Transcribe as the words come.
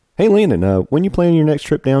Hey, Landon, when you planning your next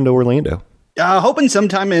trip down to Orlando? Hoping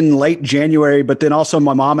sometime in late January, but then also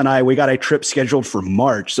my mom and I, we got a trip scheduled for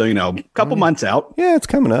March. So, a couple months out. Yeah, it's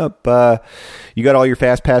coming up. You got all your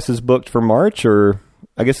fast passes booked for March, or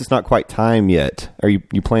I guess it's not quite time yet. Are you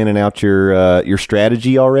planning out your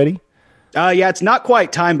strategy already? Yeah, it's not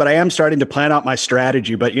quite time, but I am starting to plan out my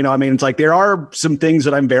strategy. But, it's like there are some things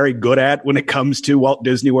that I'm very good at when it comes to Walt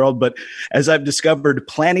Disney World. But as I've discovered,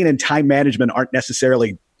 planning and time management aren't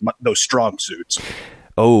necessarily those strong suits.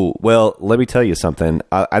 Oh, well, let me tell you something.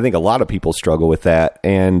 I think a lot of people struggle with that.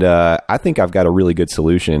 And I think I've got a really good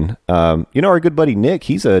solution. Our good buddy Nick,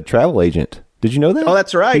 he's a travel agent. Did you know that? Oh,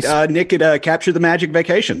 that's right. Nick could capture the magic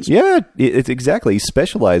vacations. Yeah, it's exactly. He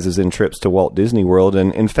specializes in trips to Walt Disney World.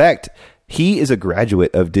 And in fact, he is a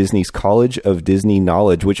graduate of Disney's College of Disney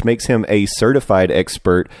Knowledge, which makes him a certified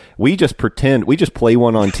expert. We just play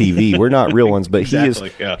one on TV. We're not real ones, but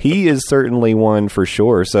exactly, he is certainly one for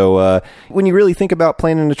sure. So when you really think about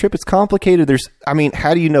planning a trip, it's complicated.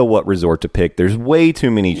 How do you know what resort to pick? There's way too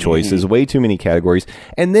many choices, way too many categories.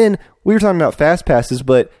 And then we were talking about fast passes,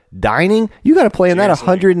 but dining, you got to plan that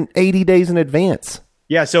 180 days in advance.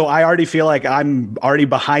 Yeah, so I already feel like I'm already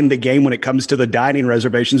behind the game when it comes to the dining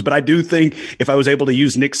reservations, but I do think if I was able to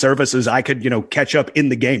use Nick's services, I could, catch up in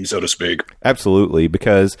the game, so to speak. Absolutely,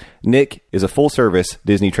 because Nick is a full-service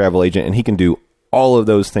Disney travel agent, and he can do all of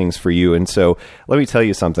those things for you. And so let me tell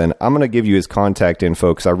you something. I'm going to give you his contact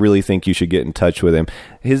info because I really think you should get in touch with him.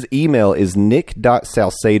 His email is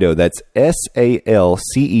nick.salcedo. That's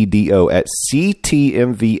SALCEDO at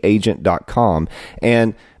ctmvagent.com.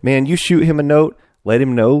 And man, you shoot him a note. Let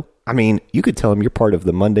him know. You could tell him you're part of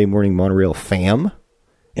the Monday Morning Monorail fam,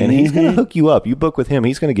 and he's going to hook you up. You book with him,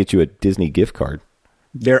 he's going to get you a Disney gift card.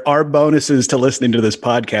 There are bonuses to listening to this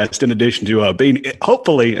podcast in addition to being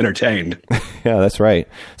hopefully entertained. Yeah, that's right.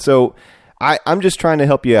 So I'm just trying to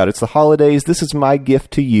help you out. It's the holidays. This is my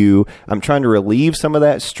gift to you. I'm trying to relieve some of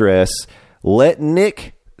that stress. Let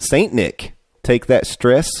Saint Nick, take that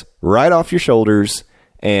stress right off your shoulders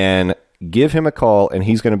and give him a call, and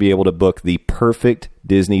he's going to be able to book the perfect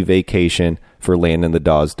Disney vacation for Landon the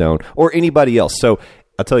Dawsdome or anybody else. So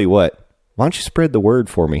I'll tell you what, why don't you spread the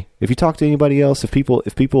word for me? If you talk to anybody else, if people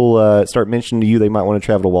start mentioning to you they might want to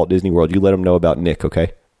travel to Walt Disney World, you let them know about Nick,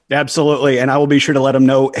 okay? Absolutely. And I will be sure to let them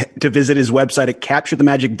know to visit his website at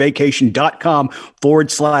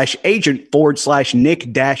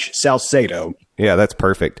capturethemagicvacation.com/agent/Nick-Salcedo. Yeah, that's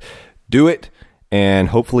perfect. Do it, and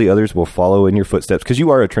hopefully others will follow in your footsteps because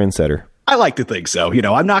you are a trendsetter. I like to think so.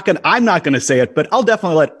 I'm not gonna say it, but I'll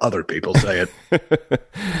definitely let other people say it.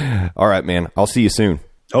 All right, man. I'll see you soon.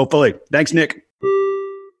 Hopefully. Thanks, Nick.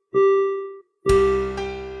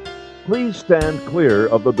 Please stand clear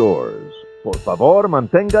of the doors. Por favor,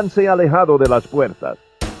 manténganse alejado de las puertas.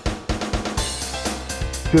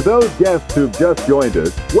 To those guests who've just joined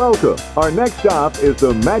us, welcome. Our next stop is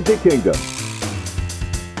the Magic Kingdom.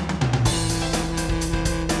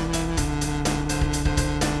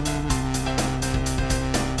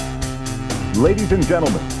 Ladies and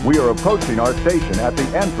gentlemen, we are approaching our station at the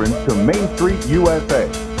entrance to Main Street, USA,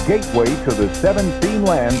 gateway to the 7 theme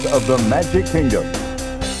lands of the Magic Kingdom.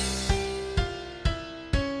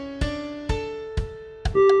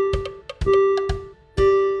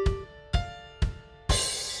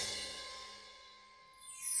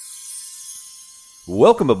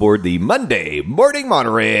 Welcome aboard the Monday Morning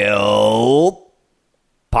Monorail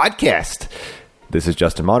podcast. This is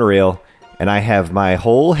Justin Monorail, and I have my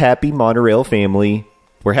whole happy Monorail family,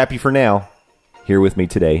 we're happy for now, here with me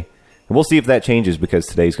today. And we'll see if that changes because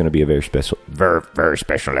today's going to be a very special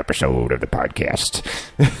episode of the podcast.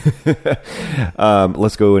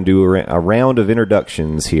 Let's go and do a round of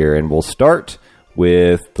introductions here, and we'll start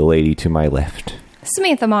with the lady to my left.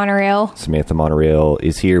 Samantha Monorail. Samantha Monorail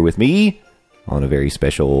is here with me on a very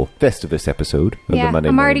special Festivus episode of the Monday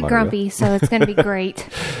I'm Morning already Monorail. grumpy, so it's going to be great.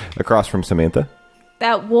 Across from Samantha.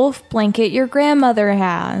 That wolf blanket your grandmother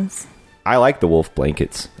has. I like the wolf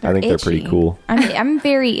blankets. I think they're pretty cool. I'm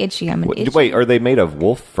very itchy. Wait, are they made of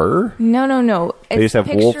wolf fur? No. They just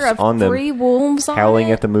have wolves on them 3 wolves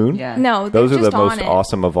howling at the moon? Yeah. No, those are the just most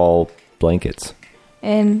awesome of all blankets.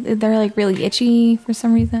 And they're like really itchy for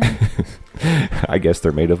some reason. I guess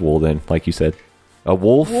they're made of wool then, like you said. A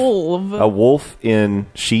wolf in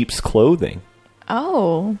sheep's clothing.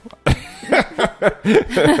 Oh.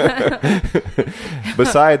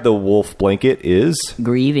 Beside the wolf blanket is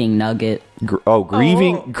grieving nugget.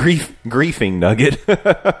 Griefing nugget.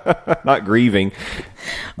 Not grieving.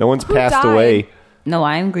 No one's Who passed died? away. No,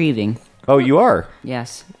 I am grieving. Oh, you are?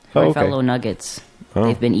 Yes. Oh, My okay. fellow nuggets.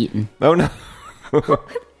 They've been eaten. Oh no.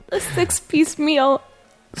 A 6-piece meal.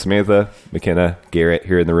 Samantha, McKenna, Garrett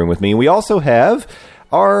here in the room with me. And we also have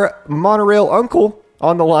our monorail uncle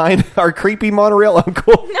on the line, our creepy monorail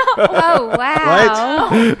uncle. Oh, wow.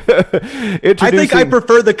 I think I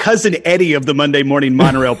prefer the cousin Eddie of the Monday Morning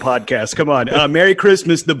Monorail podcast. Come on. Merry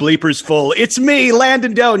Christmas, the bleeper's full. It's me,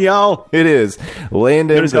 Landon Doan, y'all. It is.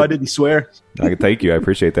 Landon. Notice how I didn't swear? Thank you. I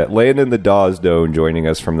appreciate that. Landon the Dawes Doan joining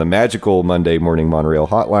us from the magical Monday Morning Monorail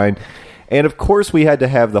hotline. And of course, we had to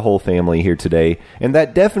have the whole family here today. And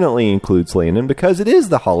that definitely includes Landon because it is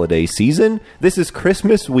the holiday season. This is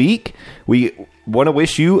Christmas week. We want to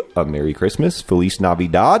wish you a Merry Christmas, Feliz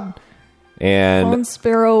Navidad. And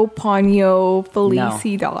Conspero Paño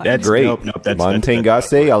Felicidad. That's great. Nope, that's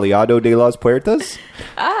Mantengase Aliado de las Puertas.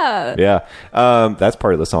 Yeah. That's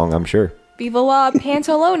part of the song, I'm sure. Viva la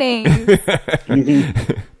Pantalones.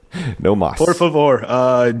 No mas. Por favor,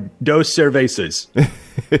 dos cervezas.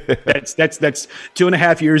 That's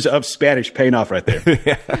 2.5 years of Spanish paying off right there.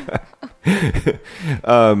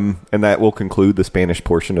 And that will conclude the Spanish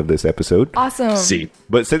portion of this episode. Awesome. See.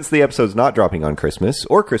 But since the episode's not dropping on Christmas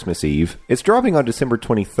or Christmas Eve, it's dropping on December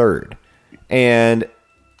 23rd. And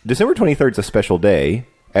December 23rd is a special day,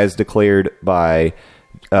 as declared by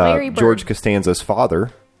George Costanza's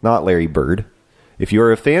father, not Larry Bird. If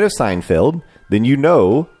you're a fan of Seinfeld, then you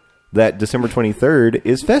know that December 23rd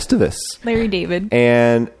is Festivus. Larry David.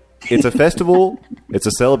 And it's a festival. It's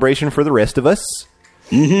a celebration for the rest of us.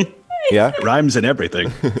 Mm-hmm. Yeah. Rhymes and everything.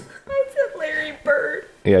 I said Larry Bird.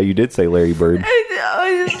 Yeah, you did say Larry Bird.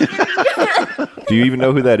 Do you even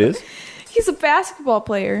know who that is? He's a basketball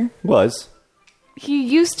player. Was. He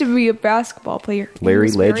used to be a basketball player. Larry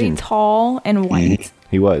he was Legend. Very tall and white.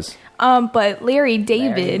 He was. But Larry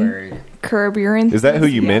David, Curb Your Enthusiasm. Is that who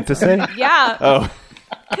you meant to say? Yeah. Oh.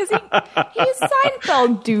 Because he's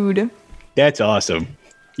Seinfeld dude. That's awesome.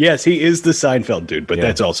 Yes, he is the Seinfeld dude, but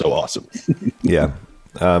that's also awesome. Yeah.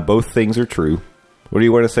 Both things are true. What do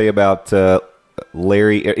you want to say about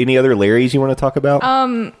Larry? Any other Larrys you want to talk about?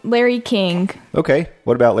 Larry King. Okay.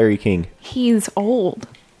 What about Larry King? He's old.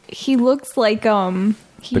 He looks like the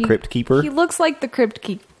Crypt Keeper? He looks like the Crypt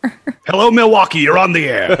Keeper. Hello, Milwaukee. You're on the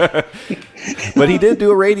air. But he did do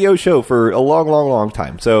a radio show for a long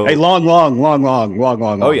time. So A long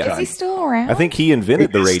Oh, yeah. Is time. he still around? I think he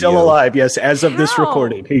invented the He's radio. still alive, yes, as of this How?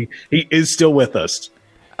 recording. He is still with us.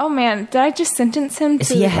 Oh man, did I just sentence him to? Is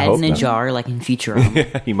he a head hope in a not. jar like in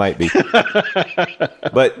Futurama? He might be.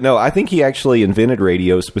 But no, I think he actually invented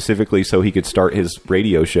radio specifically so he could start his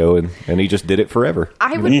radio show, and he just did it forever.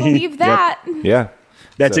 I would believe that. Yeah.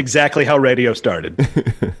 That's exactly how radio started.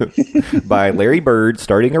 By Larry Bird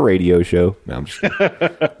starting a radio show. No, I'm just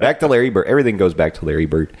kidding. Back to Larry Bird. Everything goes back to Larry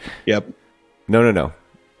Bird. Yep. No.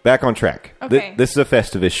 Back on track. Okay. This is a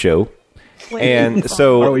Festivus show. And Are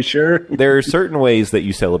so we sure? there are certain ways that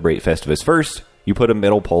you celebrate Festivus. First, you put a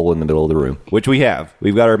metal pole in the middle of the room, which we have.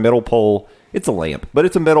 We've got our metal pole. It's a lamp, but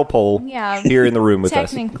it's a metal pole here in the room with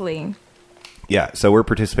us. Technically. Yeah, so we're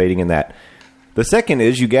participating in that. The second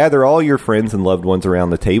is you gather all your friends and loved ones around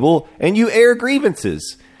the table and you air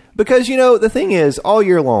grievances. Because, the thing is, all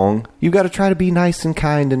year long, you got to try to be nice and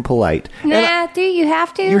kind and polite. Nah, do you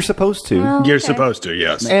have to? You're supposed to. Oh, You're okay. supposed to,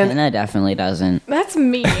 yes. McKenna definitely doesn't. That's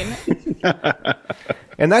mean.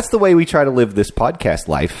 And that's the way we try to live this podcast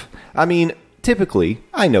life. I mean, typically,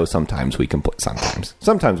 I know sometimes we complain.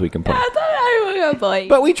 Sometimes we complain. I thought I would like.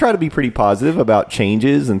 But we try to be pretty positive about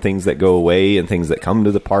changes and things that go away and things that come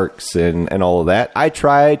to the parks and all of that. I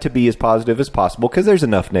try to be as positive as possible because there's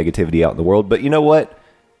enough negativity out in the world. But you know what?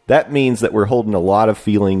 That means that we're holding a lot of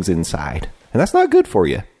feelings inside. And that's not good for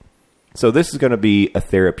you. So this is going to be a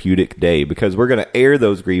therapeutic day because we're going to air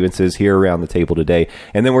those grievances here around the table today.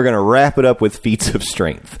 And then we're going to wrap it up with feats of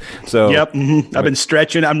strength. So Yep. Mm-hmm. I've been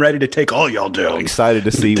stretching. I'm ready to take all y'all down. excited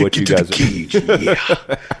to see what you Take guys you to the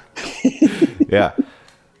cage. Yeah. Yeah.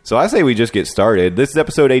 So I say we just get started. This is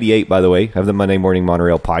episode 88, by the way, of the Monday Morning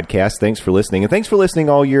Monorail podcast. Thanks for listening. And thanks for listening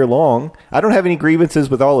all year long. I don't have any grievances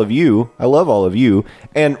with all of you. I love all of you.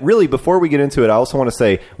 And really, before we get into it, I also want to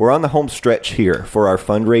say we're on the home stretch here for our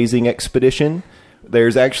fundraising expedition.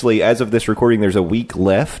 There's actually, as of this recording, there's a week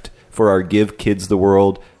left for our Give Kids the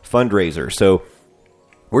World fundraiser. So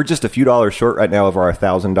we're just a few dollars short right now of our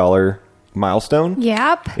 $1,000 milestone.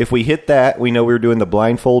 Yep. If we hit that, we know we're doing the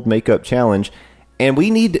blindfold makeup challenge. And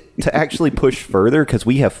we need to actually push further because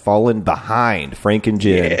we have fallen behind Frank and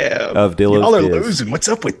Jen of Dillo's Y'all are Biz. losing. What's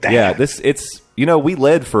up with that? Yeah, we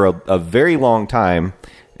led for a very long time.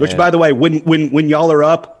 Which, by the way, when y'all are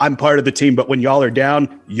up, I'm part of the team. But when y'all are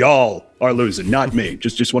down, y'all are losing, not me.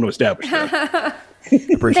 Just want to establish that.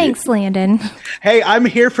 Appreciate Thanks, Landon. Hey, I'm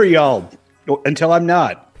here for y'all until I'm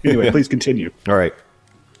not. Anyway, please continue. All right.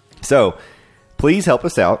 So, please help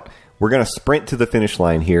us out. We're going to sprint to the finish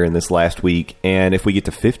line here in this last week, and if we get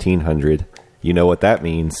to 1,500, you know what that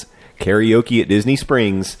means. Karaoke at Disney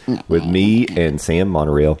Springs with me and Sam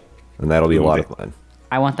Monorail, and that'll be a lot of fun.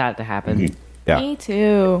 I want that to happen. Yeah. Me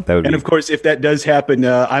too. That would And be of course, if that does happen,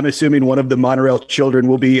 I'm assuming one of the Monorail children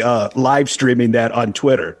will be live streaming that on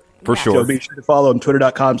Twitter. for So sure. be sure to follow them,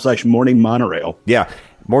 twitter.com/morningmonorail. Yeah.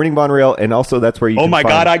 Morning Monorail, and also that's where you Oh can my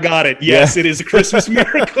find, God, I got it. Yes, it is a Christmas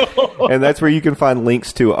miracle. and that's where you can find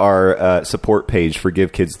links to our support page for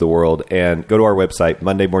Give Kids the World. And go to our website,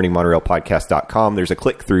 MondayMorningMonorailPodcast.com. There's a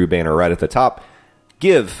click-through banner right at the top.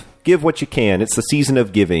 Give what you can. It's the season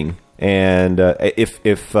of giving. And if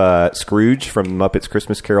Scrooge from Muppets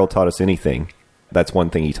Christmas Carol taught us anything, that's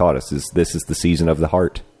one thing he taught us, is this is the season of the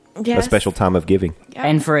heart. A Yes. special time of giving.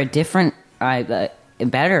 And for a different,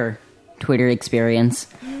 better Twitter experience,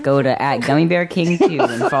 go to @GummyBearKing2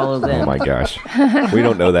 and follow them. Oh my gosh. We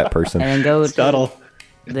don't know that person. And then go to Tuttle.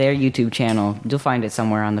 their YouTube channel. You'll find it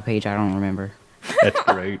somewhere on the page. I don't remember. That's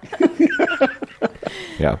great.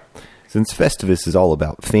 Yeah. Since Festivus is all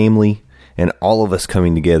about family and all of us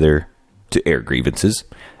coming together to air grievances,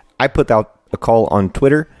 I put out a call on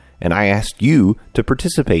Twitter and I asked you to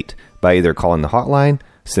participate by either calling the hotline,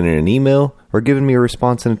 sending an email, or giving me a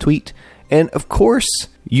response in a tweet. And of course,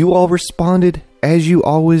 you all responded as you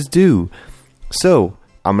always do. So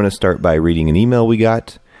I'm going to start by reading an email we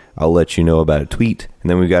got. I'll let you know about a tweet, and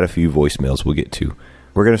then we've got a few voicemails we'll get to.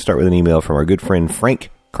 We're going to start with an email from our good friend Frank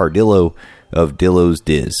Cardillo of Dillo's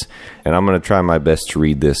Diz, and I'm going to try my best to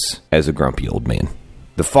read this as a grumpy old man.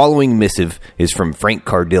 The following missive is from Frank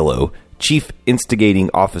Cardillo, Chief Instigating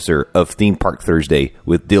Officer of Theme Park Thursday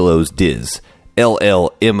with Dillo's Diz,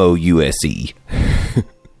 LLMOUSE.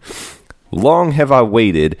 Long have I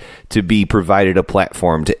waited to be provided a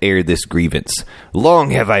platform to air this grievance.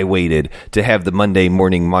 Long have I waited to have the Monday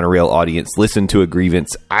Morning Monorail audience listen to a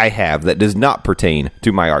grievance I have that does not pertain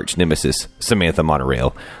to my arch nemesis, Samantha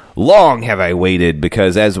Monorail. Long have I waited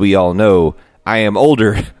because, as we all know, I am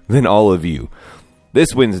older than all of you.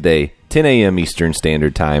 This Wednesday, 10 a.m. Eastern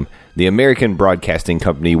Standard Time, the American Broadcasting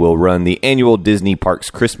Company will run the annual Disney Parks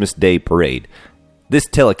Christmas Day Parade. This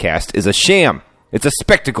telecast is a sham. It's a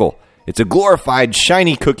spectacle. It's a glorified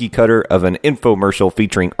shiny cookie cutter of an infomercial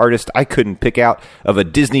featuring artists I couldn't pick out of a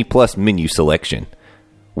Disney Plus menu selection.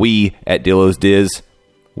 We, at Dillo's Diz,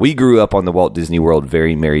 we grew up on the Walt Disney World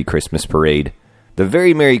Very Merry Christmas Parade. The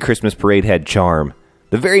Very Merry Christmas Parade had charm.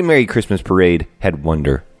 The Very Merry Christmas Parade had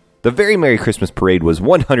wonder. The Very Merry Christmas Parade was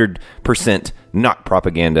 100% not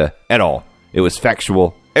propaganda at all. It was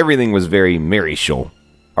factual. Everything was very merry-shul.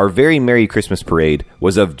 Our Very Merry Christmas Parade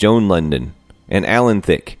was of Joan London and Alan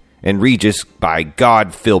Thicke and Regis by God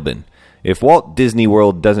Philbin. If Walt Disney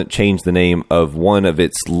World doesn't change the name of one of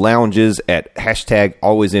its lounges at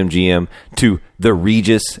 #AlwaysMGM to the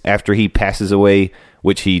Regis after he passes away,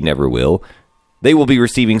 which he never will, they will be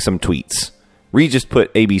receiving some tweets. Regis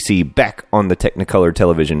put ABC back on the Technicolor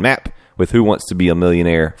television map with Who Wants to Be a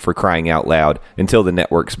Millionaire, for crying out loud, until the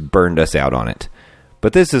networks burned us out on it.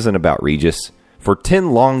 But this isn't about Regis. For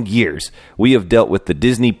 10 long years, we have dealt with the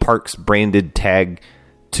Disney Parks branded tag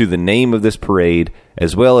to the name of this parade,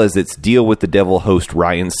 as well as its deal with the devil host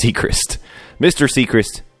Ryan Seacrest. Mr.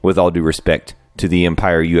 Seacrest, with all due respect to the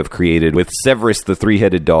empire you have created with Severus the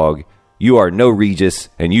three-headed dog, you are no Regis,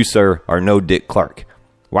 and you, sir, are no Dick Clark.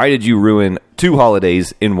 Why did you ruin 2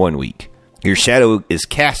 holidays in 1 week? Your shadow is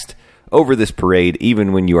cast over this parade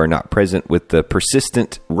even when you are not present with the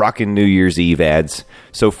persistent Rockin' New Year's Eve ads.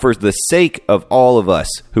 So for the sake of all of us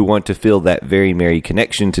who want to feel that very merry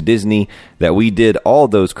connection to Disney that we did all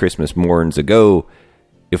those Christmas morns ago,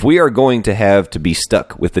 if we are going to have to be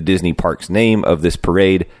stuck with the Disney Parks name of this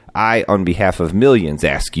parade, I, on behalf of millions,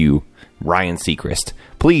 ask you, Ryan Seacrest,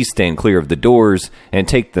 please stand clear of the doors and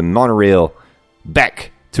take the monorail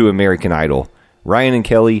back to American Idol. Ryan and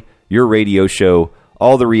Kelly, your radio show,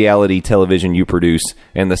 all the reality television you produce,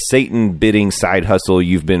 and the Satan-bidding side hustle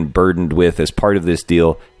you've been burdened with as part of this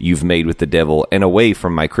deal you've made with the devil, and away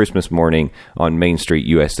from my Christmas morning on Main Street,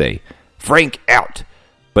 USA. Frank out!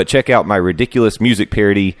 But check out my ridiculous music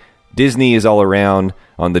parody, Disney is All Around,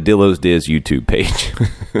 on the Dillo's Diz YouTube page.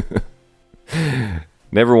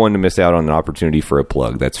 Never one to miss out on an opportunity for a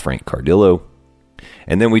plug. That's Frank Cardillo.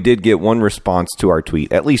 And then we did get one response to our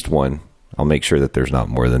tweet, at least one. I'll make sure that there's not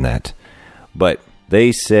more than that. But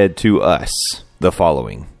they said to us the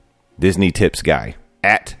following. Disney Tips Guy,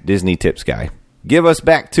 at Disney Tips Guy. Give us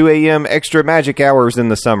back 2 a.m. extra magic hours in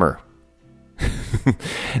the summer.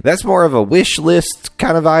 That's more of a wish list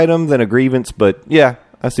kind of item than a grievance, but yeah,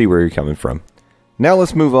 I see where you're coming from. Now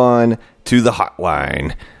let's move on to the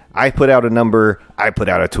hotline. I put out a number. I put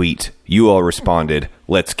out a tweet. You all responded.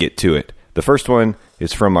 Let's get to it. The first one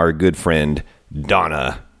is from our good friend,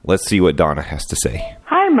 Donna. Let's see what Donna has to say.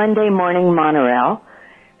 Hi, Monday Morning Monorail.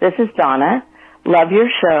 This is Donna. Love your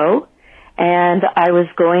show. And I was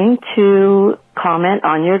going to comment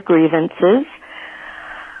on your grievances.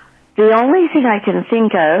 The only thing I can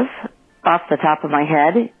think of off the top of my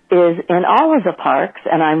head is in all of the parks,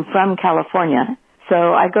 and I'm from California, so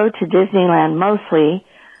I go to Disneyland mostly,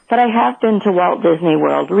 but I have been to Walt Disney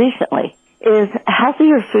World recently, is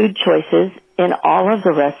healthier food choices in all of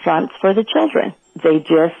the restaurants for the children. They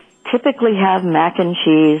just typically have mac and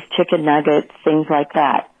cheese, chicken nuggets, things like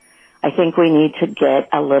that. I think we need to get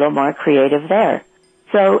a little more creative there.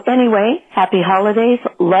 So anyway, happy holidays.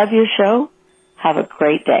 Love your show. Have a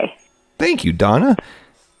great day. Thank you, Donna.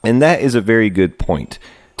 And that is a very good point.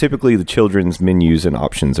 Typically, the children's menus and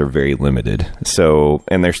options are very limited. So,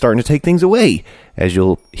 and they're starting to take things away, as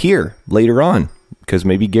you'll hear later on, because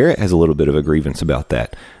maybe Garrett has a little bit of a grievance about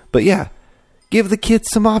that. But yeah, give the kids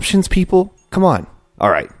some options, people. Come on. All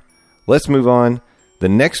right, let's move on. The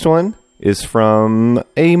next one is from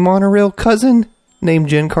a monorail cousin named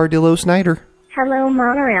Jen Cardillo Snyder. Hello,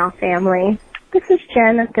 Monorail family. This is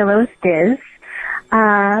Jen of Dillo's Diz.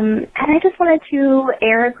 And I just wanted to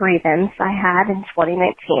air a grievance I had in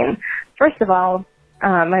 2019. First of all,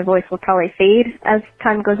 my voice will probably fade as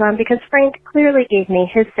time goes on because Frank clearly gave me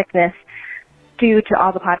his sickness due to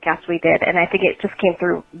all the podcasts we did, and I think it just came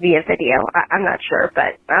through via video. I'm not sure,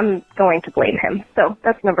 but I'm going to blame him. So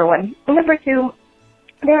that's number one. Number two,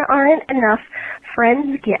 there aren't enough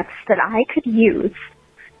friends' gifts that I could use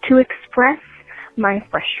to express my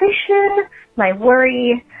frustration, my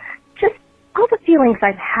worry, just all the feelings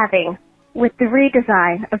I'm having with the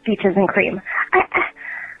redesign of Peaches and Cream.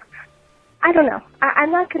 I don't know.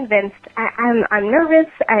 I'm not convinced. I'm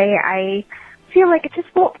nervous. I feel like it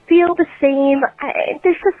just won't feel the same.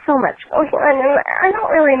 There's just so much going on, and I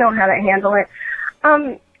don't really know how to handle it.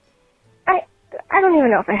 I don't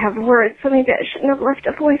even know if I have words, so maybe I shouldn't have left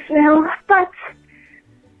a voicemail, but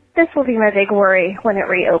this will be my big worry when it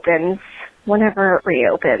reopens, whenever it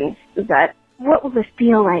reopens, that what will this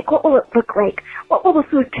feel like? What will it look like? What will the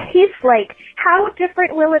food taste like? How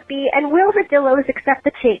different will it be? And will the Dillos accept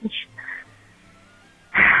the change?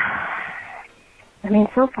 I mean,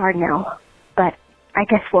 so far, no. But I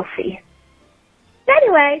guess we'll see.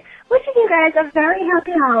 Anyway, wishing you guys a very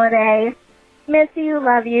happy holiday. Miss you,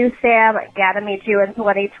 love you, Sam. Gotta meet you in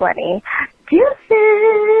 2020.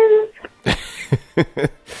 Deuces!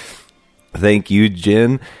 Thank you,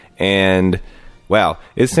 Jen. And, wow,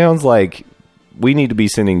 it sounds like we need to be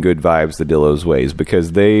sending good vibes the Dillos' ways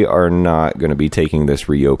because they are not going to be taking this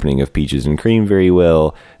reopening of Peaches and Cream very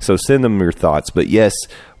well. So send them your thoughts. But yes,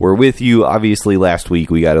 we're with you. Obviously, last week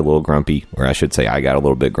we got a little grumpy, or I should say I got a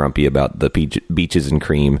little bit grumpy about the Peaches and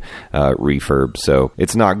Cream refurb. So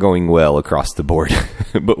it's not going well across the board,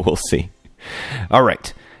 but we'll see. All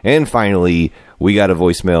right. And finally, we got a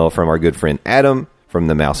voicemail from our good friend Adam from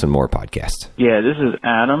the Mouse and More podcast. Yeah, this is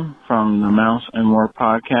Adam from the Mouse and More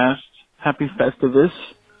podcast. Happy Festivus.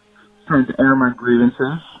 Trying to air my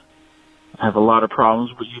grievances. I have a lot of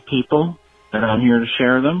problems with you people, and I'm here to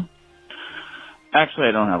share them. Actually,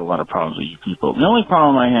 I don't have a lot of problems with you people. The only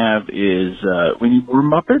problem I have is we need more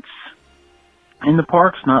Muppets in the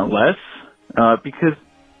parks, not less, because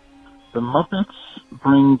the Muppets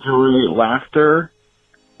bring joy, laughter,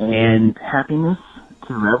 and happiness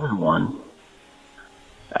to everyone.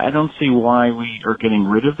 I don't see why we are getting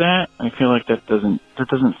rid of that. I feel like that doesn't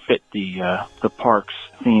fit the park's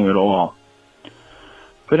theme at all.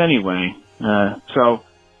 But anyway, so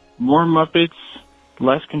more Muppets,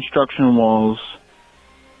 less construction walls,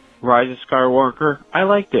 Rise of Skywalker. I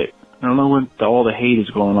liked it. I don't know what all the hate is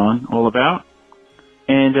going on all about.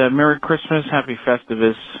 And Merry Christmas, Happy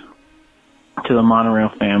Festivus to the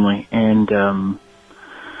Monorail family. And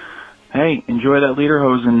hey, enjoy that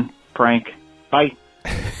Lederhosen, Frank. Bye.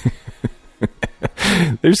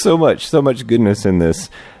 There's so much goodness in this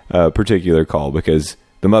particular call because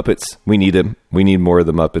the Muppets, we need them. We need more of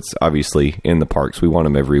the Muppets, obviously, in the parks. We want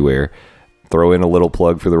them everywhere. Throw in a little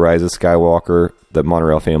plug for the Rise of Skywalker. The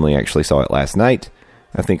Monorail family actually saw it last night.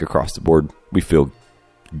 I think across the board, we feel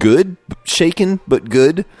good, shaken, but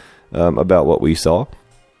good about what we saw.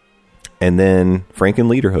 And then Frank and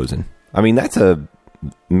Lederhosen. I mean, that's a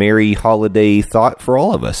merry holiday thought for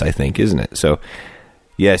all of us, I think, isn't it? So,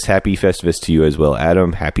 yes, happy Festivus to you as well,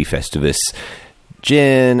 Adam. Happy Festivus,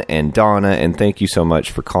 Jen and Donna. And thank you so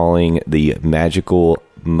much for calling the magical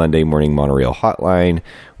Monday Morning Monorail hotline.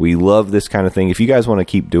 We love this kind of thing. If you guys want to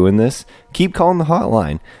keep doing this, keep calling the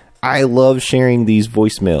hotline. I love sharing these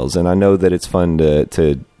voicemails, and I know that it's fun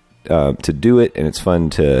to to do it, and it's fun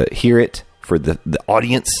to hear it for the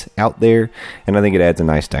audience out there, and I think it adds a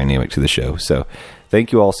nice dynamic to the show. So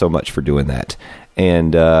thank you all so much for doing that.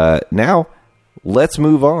 And now let's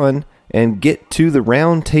move on and get to the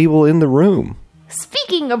round table in the room.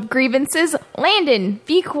 Speaking of grievances, Landon,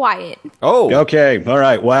 be quiet. Oh, Okay. All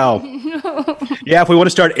right. Wow. Yeah. If we want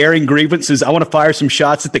to start airing grievances, I want to fire some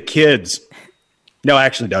shots at the kids. No, I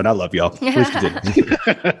actually don't. I love y'all. Please continue.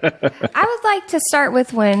 I would like to start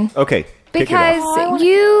with one okay. Kick it off. because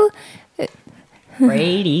you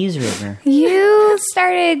Brady's River.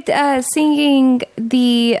 started singing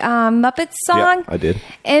the Muppets song. Yeah, I did.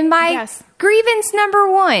 And my Yes. grievance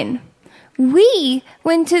number one. We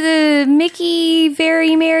went to the Mickey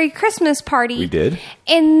Very Merry Christmas party. We did.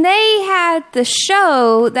 And they had the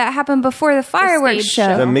show that happened before the fireworks stage show.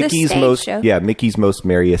 show. The Mickey's stage most, show. Mickey's most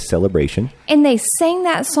merriest celebration. And they sang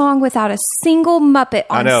that song without a single Muppet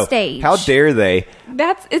on I know. stage. How dare they?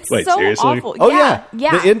 It's Wait, so seriously? awful. Oh yeah.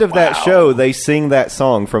 Yeah. The end of that show, they sing that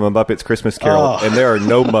song from A Muppet's Christmas Carol, and there are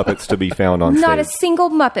no Muppets to be found on Not a stage. single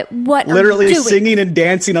Muppet. What are Literally you doing? singing and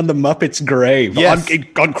dancing on the Muppets' grave Yes.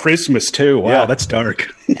 on Christmas too. Wow, Yeah. that's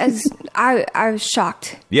dark. As I was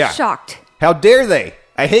shocked. Yeah. Shocked. How dare they?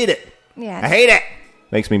 I hate it. Yes. I hate it.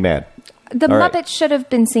 Makes me mad. The All right. Muppets should have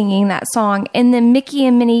been singing that song, and then Mickey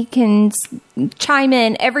and Minnie can chime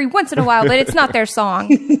in every once in a while, but it's not their song.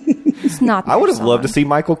 It's not their I would have song. loved to see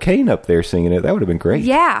Michael Caine up there singing it. That would have been great.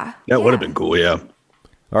 Yeah. That would have been cool. Yeah.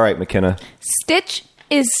 All right, McKenna. Stitch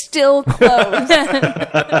is still closed.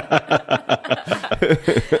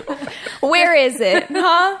 Where is it?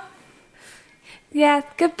 Huh? Yeah,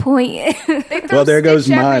 good point. They throw Well, there goes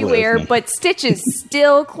Stitch my everywhere, list. but Stitch is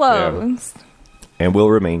still closed. And will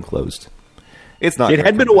remain closed. It's not. It gonna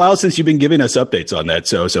had been come- a while since you've been giving us updates on that,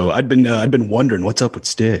 so I'd been wondering what's up with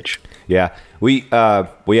Stitch. Yeah, we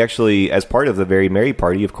actually, as part of the Very Merry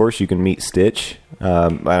Party, of course, you can meet Stitch,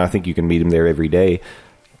 and I think you can meet him there every day.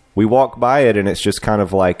 We walk by it, and it's just kind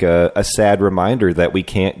of like a sad reminder that we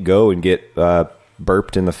can't go and get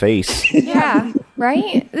burped in the face. Yeah,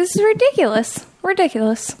 right? This is ridiculous.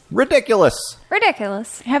 Ridiculous. Ridiculous.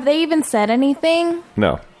 Ridiculous. Have they even said anything?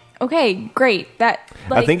 No, Okay, great. That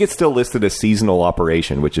I think it's still listed as seasonal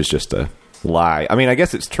operation, which is just a lie. I mean, I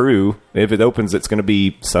guess it's true. If it opens, it's going to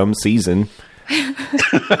be some season.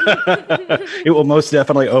 It will most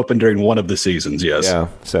definitely open during one of the seasons. Yes. Yeah.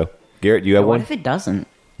 So, Garrett, do you have What one? if it doesn't?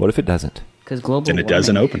 What if it doesn't? Because global And it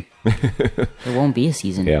doesn't warming, open. There won't be a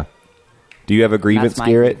season. Yeah. Do you have a grievance, That's my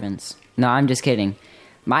Garrett? grievance. No, I'm just kidding.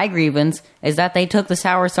 My grievance is that they took the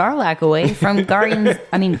Sour Sarlacc away from Guardians.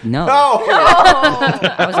 I mean, no.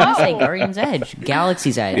 I was going to say Guardian's Edge,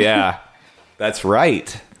 Galaxy's Edge. Yeah. That's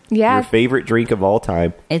right. Yeah. Your favorite drink of all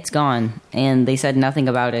time. It's gone, and they said nothing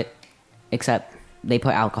about it except they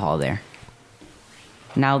put alcohol there.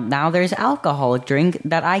 Now there's alcoholic drink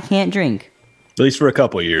that I can't drink. At least for a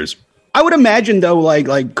couple of years. I would imagine though,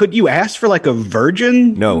 like, could you ask for like a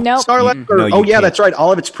virgin? No. Nope. Sarlacc? Or- No, you oh yeah, can't. that's right.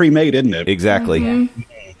 All of it's pre-made, isn't it? Exactly.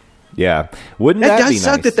 Yeah. Wouldn't That that, be does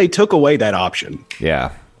suck nice? that they took away that option.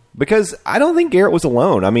 Yeah. Because I don't think Garrett was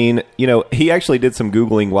alone. I mean, he actually did some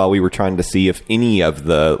Googling while we were trying to see if any of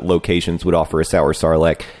the locations would offer a sour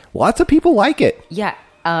sarlacc. Lots of people like it. Yeah,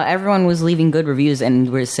 everyone was leaving good reviews and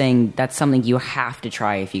were saying that's something you have to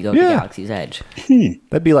try if you go to Yeah. Galaxy's Edge.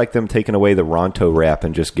 That'd be like them taking away the Ronto wrap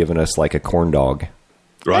and just giving us like a corn dog.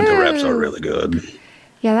 Ronto wraps are really good.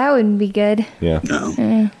 Yeah, that wouldn't be good. Yeah.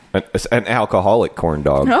 No. An alcoholic corn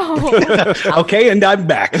dog. Okay, and I'm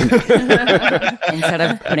back. Instead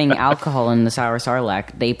of putting alcohol in the Sour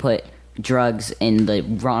Sarlacc, they put drugs in the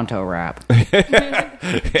Ronto wrap.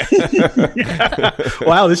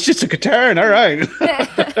 Wow, this just took a turn. All right.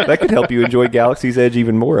 That could help you enjoy Galaxy's Edge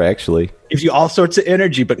even more, actually. Gives you all sorts of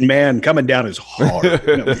energy, but man, coming down is hard.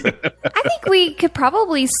 I think we could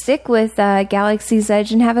probably stick with Galaxy's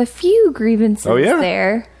Edge and have a few grievances Oh, yeah.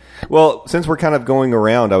 there. Well, since we're kind of going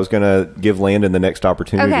around, I was going to give Landon the next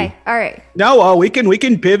opportunity. Okay, all right. No, we can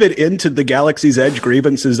pivot into the Galaxy's Edge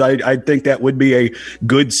grievances. I think that would be a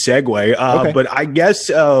good segue. Okay. But I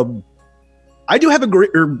guess I do have a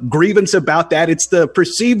grievance about that. It's the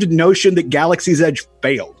perceived notion that Galaxy's Edge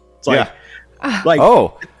failed. It's like, like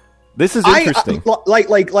Oh, this is interesting. like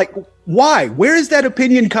why? Where is that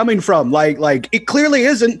opinion coming from? Like it clearly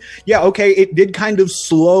isn't. Yeah, okay, it did kind of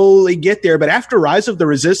slowly get there, but after Rise of the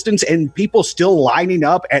Resistance and people still lining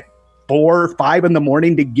up at 4 or 5 in the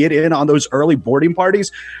morning to get in on those early boarding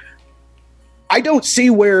parties, I don't see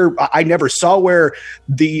where I never saw where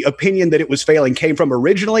the opinion that it was failing came from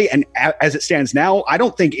originally. And as it stands now, I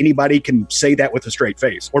don't think anybody can say that with a straight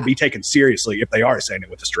face or be taken seriously if they are saying it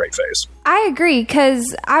with a straight face. I agree,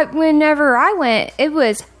 because whenever I went, it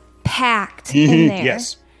was packed in there.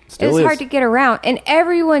 Yes. Still It's is. hard to get around, and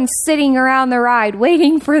everyone's sitting around the ride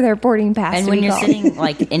waiting for their boarding pass. And to when be you're gone. sitting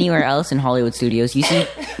like anywhere else in Hollywood studios, you see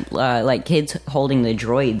like kids holding the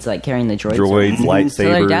droids, like carrying the droids. Droids, around. So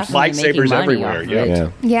they're lightsabers. definitely making Lightsabers money everywhere, off yeah. it. Yeah.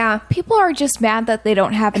 yeah, People are just mad that they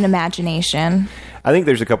don't have an imagination. I think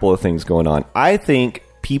there's a couple of things going on. I think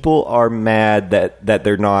people are mad that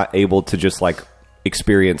they're not able to just like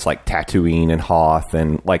experience like Tatooine and Hoth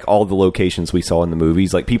and like all the locations we saw in the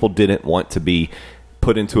movies. Like people didn't want to be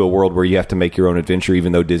put into a world where you have to make your own adventure,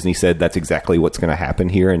 even though Disney said that's exactly what's going to happen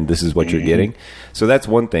here and this is what you're getting. So that's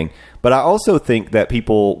one thing. But I also think that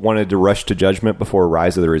people wanted to rush to judgment before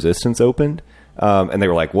Rise of the Resistance opened. And they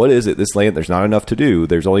were like, what is it? This land, there's not enough to do.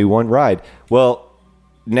 There's only one ride. Well,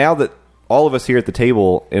 now that all of us here at the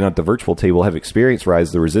table and at the virtual table have experienced Rise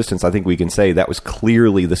of the Resistance, I think we can say that was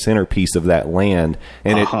clearly the centerpiece of that land.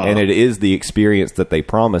 And it is the experience that they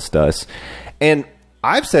promised us. And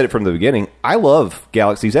I've said it from the beginning. I love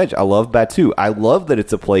Galaxy's Edge. I love Batuu. I love that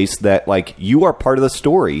it's a place that like you are part of the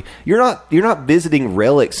story. You're not visiting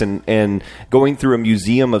relics and going through a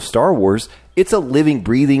museum of Star Wars. It's a living,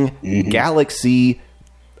 breathing galaxy,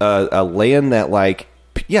 a land that like,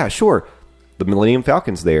 yeah, sure, the Millennium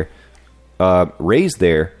Falcon's there, Rey's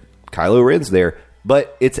there, Kylo Ren's there,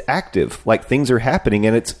 but it's active. Like things are happening,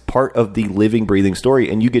 and it's part of the living, breathing story,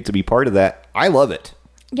 and you get to be part of that. I love it.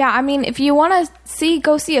 Yeah, I mean, if you want to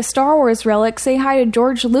go see a Star Wars relic, say hi to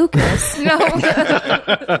George Lucas.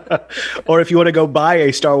 Or if you want to go buy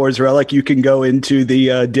a Star Wars relic, you can go into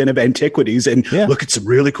the Den of Antiquities and look at some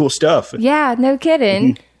really cool stuff. yeah, no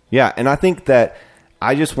kidding. Yeah, and I think that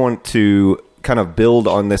I just want to kind of build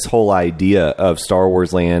on this whole idea of Star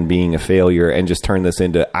Wars Land being a failure and just turn this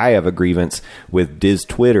into, I have a grievance with Diz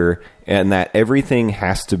Twitter, and that everything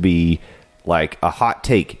has to be like a hot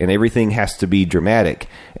take and everything has to be dramatic.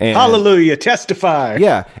 And Hallelujah, testify.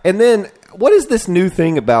 yeah, and then what is this new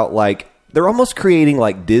thing about like they're almost creating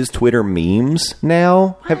like Diz Twitter memes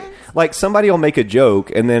now? Like somebody will make a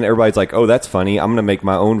joke and then everybody's like, "Oh, that's funny. I'm going to make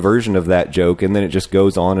my own version of that joke," and then it just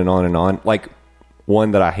goes on and on and on. Like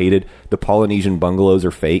one that I hated, the Polynesian bungalows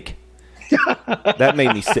are fake. That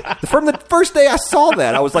made me sick. From the first day I saw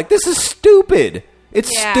that, I was like, "This is stupid." It's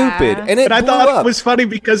stupid, and it But I blew thought up. it was funny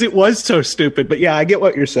because it was so stupid. But yeah, I get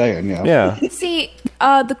what you're saying. Yeah. See,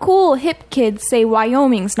 the cool hip kids say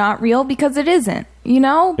Wyoming's not real because it isn't, you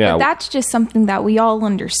know? Yeah. But that's just something that we all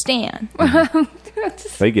understand.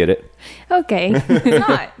 They get it. Okay.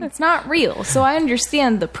 It's not real. So I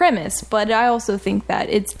understand the premise, but I also think that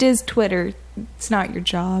it's Diz Twitter. It's not your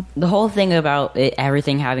job. The whole thing about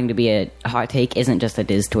everything having to be a hot take isn't just a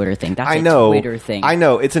Diz Twitter thing. That's a Twitter thing. I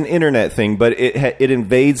know it's an internet thing, but it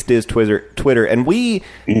invades Diz Twitter, and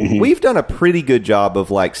we've done a pretty good job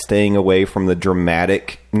of like staying away from the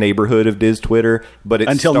dramatic neighborhood of Diz Twitter. But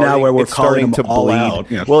it's Until starting, now, where we're it's calling starting to them all bleed.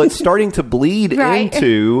 out. Yeah. Well, it's starting to bleed Right.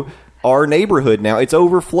 into our neighborhood now. It's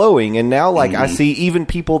overflowing, and now like I see even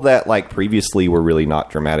people that like previously were really not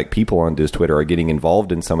dramatic people on Diz Twitter are getting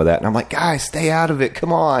involved in some of that, and I'm like, guys, stay out of it.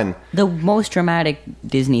 Come on. The most dramatic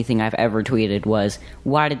Disney thing I've ever tweeted was,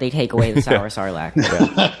 why did they take away the Sour Sarlacc?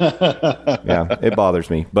 Yeah, it bothers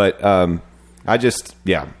me, but I just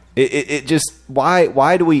it just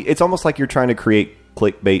why do we? It's almost like you're trying to create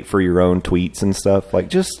clickbait for your own tweets and stuff. Like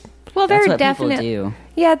just Well, That's there are what people definitely do.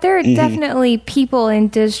 Yeah, there are definitely people in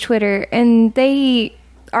Diz Twitter, and they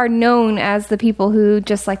are known as the people who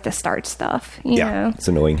just like to start stuff. You know, it's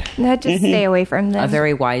annoying. that just stay away from them. A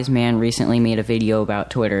very wise man recently made a video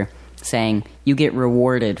about Twitter saying you get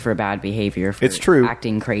rewarded for bad behavior for It's true.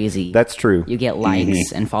 acting crazy. That's true. You get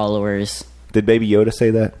likes and followers. Did Baby Yoda say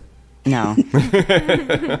that? No.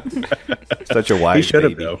 Such a wise He should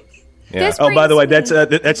have baby. though. Yeah. This Oh, by the way, brings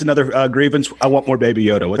that's another grievance. I want more Baby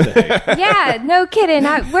Yoda. What the heck? yeah, no kidding.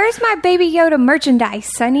 Where's my Baby Yoda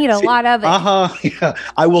merchandise? I need a lot of it. Yeah.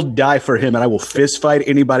 I will die for him, and I will fist fight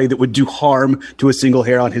anybody that would do harm to a single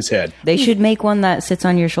hair on his head. They should make one that sits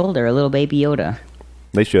on your shoulder, a little baby Yoda.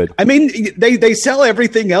 They should. I mean, they sell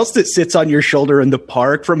everything else that sits on your shoulder in the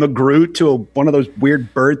park, from a Groot to one of those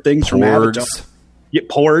weird bird things from Avatar. Porgs. Yeah,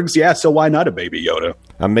 porgs, yeah. So why not a Baby Yoda?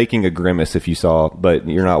 I'm making a grimace if you saw, but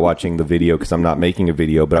you're not watching the video because I'm not making a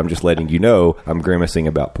video, but I'm just letting you know I'm grimacing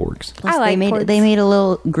about porgs. Plus, I like porgs. they made a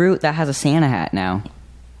little Groot that has a Santa hat now.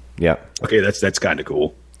 Yeah. Okay, that's kind of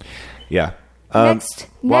cool. Yeah.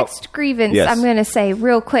 Next grievance, yes. I'm going to say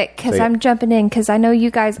real quick because Say it. I'm jumping in because I know you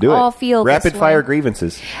guys Do all it. feel Rapid this fire way.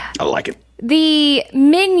 grievances. I like it. the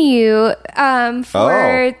menu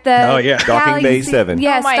for the Docking Bay 7.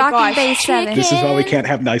 Yes, Oh my Docking gosh. Bay 7. This is why we can't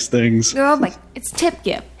have nice things. Oh my! It's tip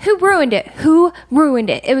gift. Who ruined it? Who ruined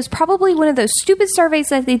it? It was probably one of those stupid surveys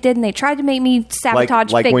that they did, and they tried to make me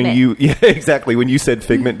sabotage like Figment. when you, yeah, exactly. When you said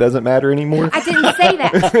Figment doesn't matter anymore. I didn't say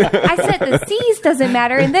that. I said the C's doesn't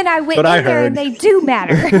matter, and then I went But I in there heard. and they do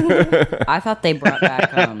matter. I thought they brought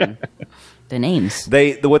back the names.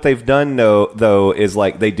 What they've done though is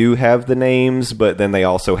like they do have the names, but then they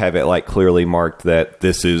also have it like clearly marked that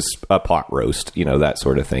this is a pot roast, that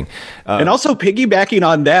sort of thing. And also piggybacking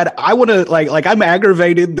on that, I want to like I'm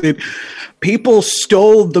aggravated that people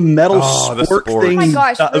stole the metal the sport sport. thing. Oh my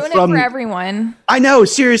gosh, ruin it from for everyone. I know,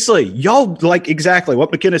 seriously. Y'all, like, exactly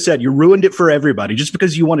what McKenna said. You ruined it for everybody just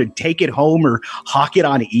because you want to take it home or hawk it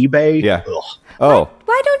on eBay. Yeah. Ugh. Oh,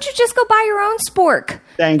 Why don't you just go buy your own spork?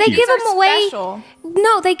 Thank they you. give These them are away. special.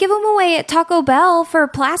 No, they give them away at Taco Bell for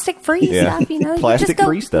plastic-free Yeah. stuff. You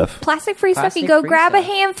Plastic-free stuff. Plastic-free stuff. You Plastic-free go grab a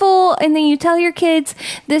stuff. handful, and then you tell your kids,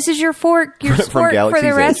 "This is your fork, your From sport for Galaxy's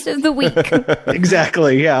the rest of the week."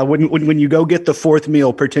 Exactly. Yeah. When you go get the fourth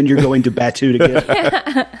meal, pretend you're going to Batu to get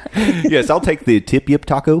it. yes, I'll take the tip yip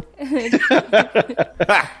taco.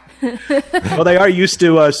 Well, they are used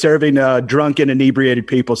to serving drunk and inebriated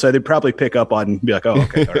people, so they'd probably pick up on be like, oh,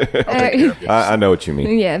 okay. All right. I know what you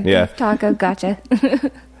mean. Yeah, taco, gotcha.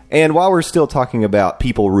 And while we're still talking about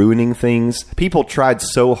people ruining things, people tried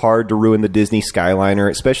so hard to ruin the Disney Skyliner,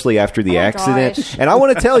 especially after the accident. gosh. And I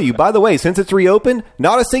want to tell you, by the way, since it's reopened,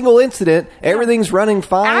 not a single incident. Everything's running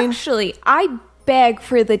fine. Actually, I beg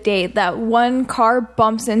for the day that one car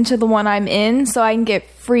bumps into the one I'm in so I can get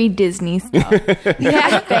free Disney stuff. I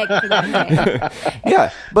beg for that day.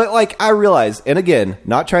 Yeah, but like I realize, and again,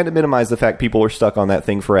 not trying to minimize the fact people were stuck on that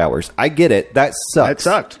thing for hours. I get it. That sucks. That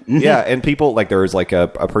sucked. Mhm. Yeah, and people, like there was like a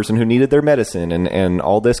person who needed their medicine and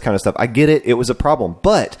all this kind of stuff. I get it. It was a problem.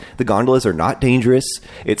 But the gondolas are not dangerous.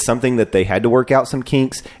 It's something that they had to work out some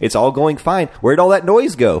kinks. It's all going fine. Where'd all that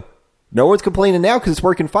noise go? No one's complaining now because it's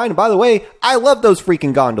working fine. And by the way, I love those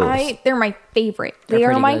freaking gondolas. They're my favorite. They're They are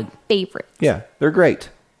pretty my good. favorite. Yeah, they're great.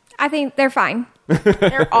 I think they're fine.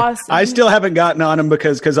 They're awesome. I still haven't gotten on them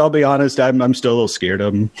because I'll be honest, I'm still a little scared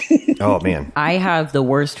of them. Oh, man. I have the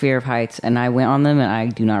worst fear of heights, and I went on them, and I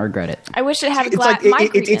do not regret it. I wish it had a It's glass.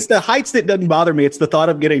 like it's the heights that doesn't bother me. It's the thought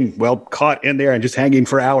of getting caught in there and just hanging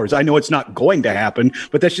for hours. I know it's not going to happen,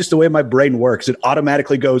 but that's just the way my brain works. It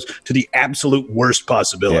automatically goes to the absolute worst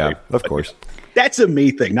possibility. Yeah, of course. That's a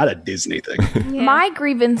me thing, not a Disney thing. My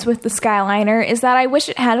grievance with the Skyliner is that I wish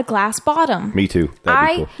it had a glass bottom. Me too.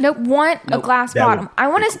 That'd be cool. Want a glass That bottom. would- I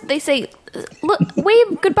want to. They say, "Look,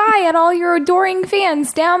 wave goodbye at all your adoring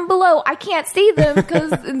fans down below." I can't see them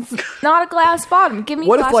because it's not a glass bottom. Give me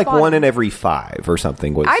What glass if like bottom. one in every 5 or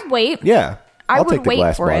something was? I'd wait. Yeah, I I'll would take the wait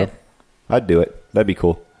glass for bottom. it. I'd do it. That'd be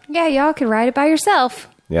cool. Yeah, y'all can ride it by yourself.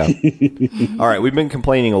 Yeah. All right. We've been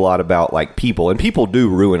complaining a lot about like people, and people do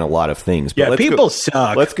ruin a lot of things. But Yeah, people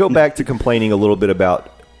suck. Let's go back to complaining a little bit about.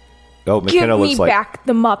 Oh, Give McKenna me looks like. back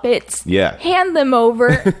the Muppets. Yeah. Hand them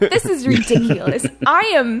over. This is ridiculous.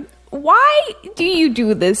 Why do you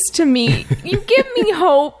do this to me? You give me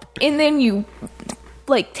hope and then you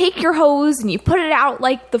like take your hose and you put it out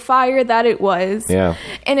like the fire that it was. Yeah.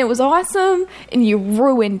 And it was awesome and you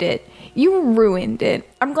ruined it. You ruined it.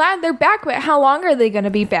 I'm glad they're back, but how long are they going to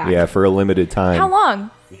be back? Yeah, for a limited time. How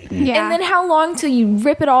long? Yeah. And then how long till you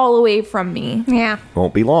rip it all away from me? Yeah.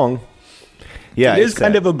 Won't be long. Yeah, It is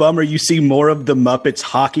kind of a bummer. You see more of the Muppets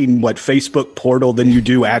hawking Facebook portal than you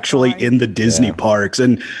do actually in the Disney parks.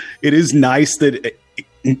 And it is nice that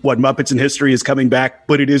Muppets in History is coming back,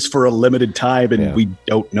 but it is for a limited time and we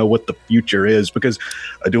don't know what the future is, because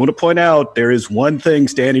I do want to point out there is one thing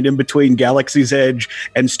standing in between Galaxy's Edge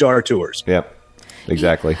and Star Tours. Yep.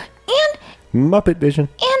 Exactly. And Muppet Vision.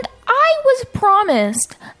 And I was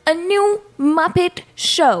promised a new Muppet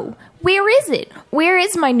show. Where is it? Where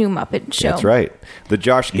is my new Muppet show? That's right. The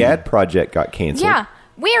Josh Gad project got canceled. Yeah.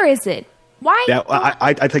 Where is it? Why?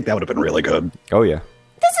 I think that would have been really good. Oh, yeah.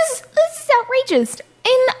 This is outrageous.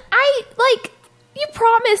 And you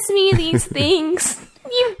promised me these things.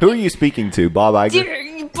 Who are you speaking to? Bob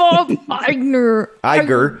Iger? Bob Iger.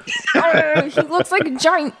 Iger. He looks like a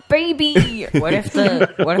giant baby. What if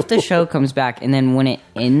the show comes back and then when it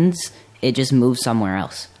ends, it just moves somewhere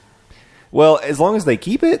else? Well, as long as they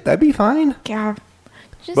keep it, that'd be fine. Yeah.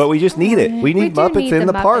 But we just need it. We need do Muppets need in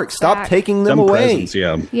the the park. Muppets Stop back. taking them Some away. presents,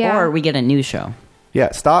 yeah. Yeah. Or we get a new show.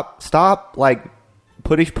 Yeah, stop like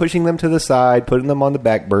pushing them to the side, putting them on the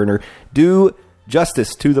back burner. Do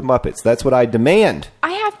justice to the Muppets. That's what I demand.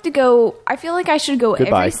 I have have to go. I feel like I should go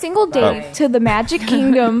Goodbye. every single day to the Magic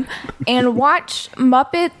Kingdom and watch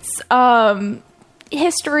Muppets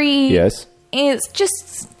history. Yes. It's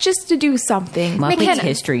just to do something. Muppets McKenna.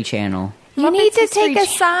 History Channel. You Muppets need to History take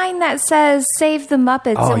a sign that says "Save the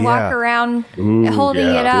Muppets" Oh, and yeah. walk around holding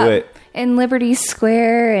yeah. it up Do it. in Liberty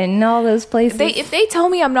Square and all those places. If they tell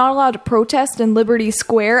me I'm not allowed to protest in Liberty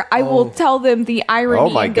Square, I will tell them the irony. Oh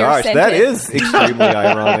my in their gosh, sentence. that is extremely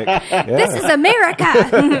ironic. Yeah. This is America.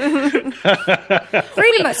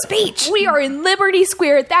 Freedom of speech. We are in Liberty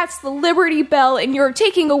Square. That's the Liberty Bell, and you're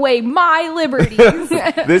taking away my liberties.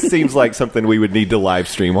 This seems like something we would need to live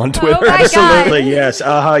stream on Twitter. Oh my Absolutely, God. yes.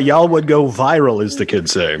 Y'all would go viral, as the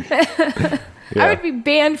kids say. I would be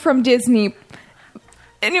banned from Disney.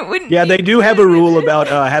 And it wouldn't. Yeah, they do have a rule about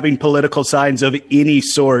having political signs of any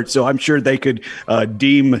sort, so I'm sure they could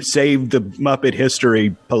deem Save the Muppet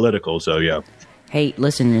History political, so yeah. Hey,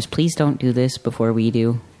 listeners, please don't do this before we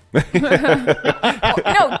do. No,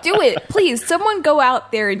 do it, please. Someone go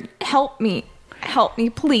out there and help me. Help me,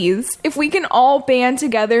 please. If we can all band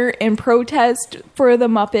together and protest for the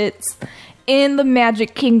Muppets in the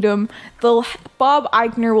Magic Kingdom, Bob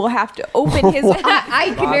Eichner will have to open his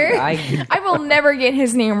Eichner. I will never get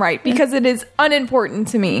his name right because it is unimportant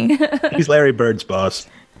to me. He's Larry Bird's boss.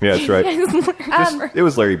 Yeah, that's right. It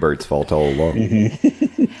was Larry Bird's fault all along.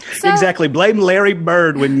 Exactly. Blame Larry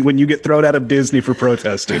Bird when you get thrown out of Disney for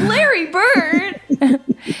protesting. Larry Bird.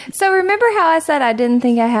 So remember how I said I didn't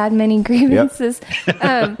think I had many grievances,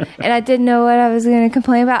 and I didn't know what I was going to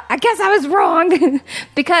complain about? I guess I was wrong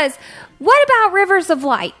because what about Rivers of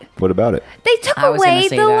Light? What about it? They took I was away gonna the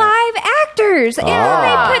say that. live actors, and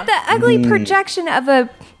they put the ugly projection of a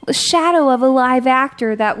shadow of a live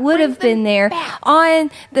actor that would have been there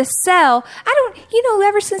on the cell.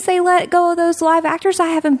 Ever since they let go of those live actors, I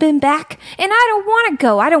haven't been back, and I don't want to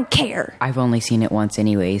go. I don't care. I've only seen it once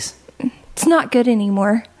anyways. It's not good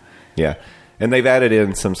anymore. Yeah. And they've added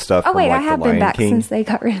in some stuff Oh from wait, like I have the been Lion back King. since they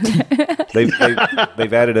got rid of it.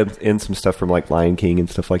 They've added in some stuff from like Lion King and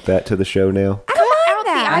stuff like that to the show now. I don't mind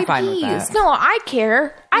The that. I'm fine with IPs. that. No, I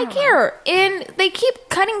care. I care. And they keep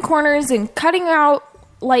cutting corners and cutting out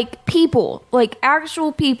like people, like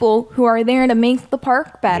actual people who are there to make the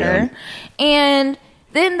park better. And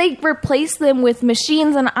then they replace them with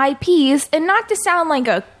machines and IPs, and not to sound like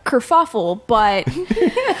a kerfuffle, but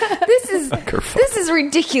this is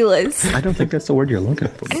ridiculous. I don't think that's the word you're looking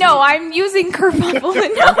for. No, I'm using kerfuffle,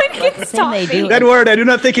 and no one can stop they do me. That word, I do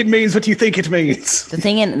not think it means what you think it means. The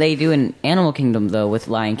thing they do in Animal Kingdom, though, with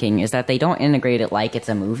Lion King, is that they don't integrate it like it's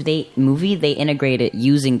a movie. They integrate it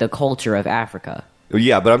using the culture of Africa.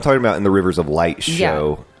 Yeah, but I'm talking about in the Rivers of Light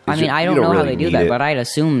show. I mean, I don't know how they do that, but I'd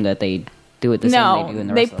assume that they do it the same way they do in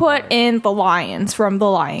the they rest of the put park. in the lions from The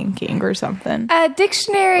Lion King or something. A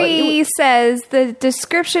dictionary says the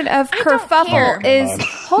description of don't kerfuffle care. is,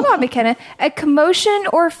 hold on, McKenna, a commotion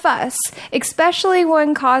or fuss, especially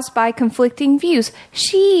one caused by conflicting views.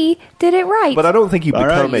 She did it right. But I don't think you All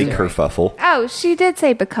become right. a kerfuffle. Oh, she did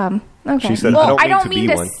say become. Okay. She said, Well, I don't mean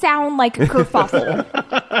to be one. sound like a kerfuffle.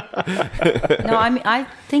 No, I mean, I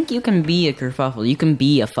think you can be a kerfuffle. You can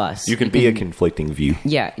be a fuss. You can be a conflicting view.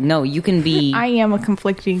 Yeah, no, you can be I am a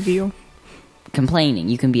conflicting view. complaining.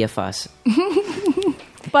 You can be a fuss.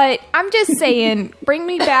 But I'm just saying, bring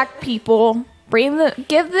me back people.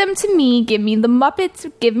 Give them to me. Give me the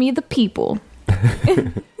Muppets. Give me the people.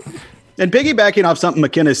 And piggybacking off something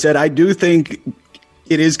McKenna said, I do think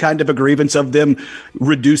it is kind of a grievance of them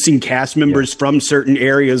reducing cast members from certain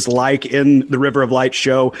areas, like in the River of Light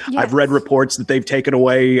show. Yes. I've read reports that they've taken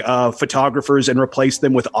away photographers and replaced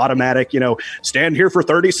them with automatic, stand here for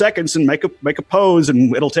 30 seconds and make a pose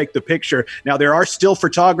and it'll take the picture. Now, there are still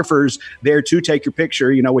photographers there to take your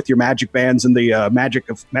picture, with your magic bands and the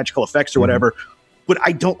magical effects or whatever. But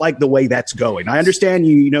I don't like the way that's going. I understand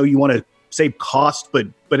you want to save cost, but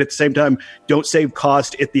at the same time, don't save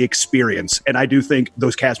cost at the experience. And I do think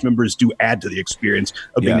those cast members do add to the experience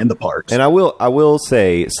of being in the parks. And I will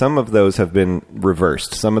say some of those have been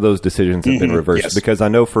reversed. Some of those decisions have been reversed yes. because I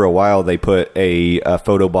know for a while they put a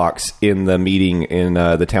photo box in the meeting in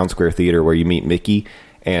the Town Square Theater where you meet Mickey,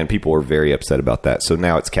 and people were very upset about that. So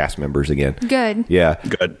now it's cast members again. Good. Yeah.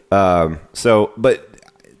 Good. But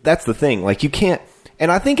that's the thing. Like, you can't.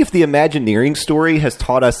 And I think if the Imagineering story has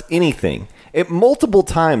taught us anything, multiple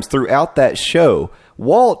times throughout that show,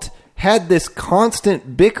 Walt had this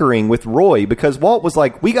constant bickering with Roy because Walt was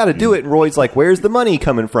like, we got to do it. And Roy's like, where's the money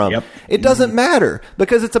coming from? Yep. It doesn't matter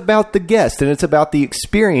because it's about the guest and it's about the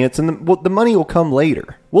experience, and the money will come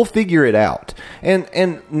later. We'll figure it out.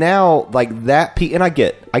 And now, like, that and I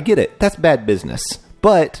get it. That's bad business,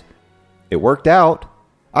 but it worked out.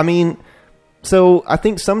 I mean, So I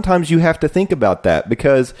think sometimes you have to think about that,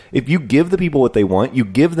 because if you give the people what they want, you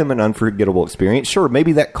give them an unforgettable experience. Sure,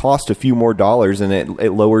 maybe that costs a few more dollars and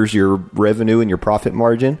it lowers your revenue and your profit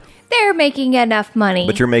margin. They're making enough money.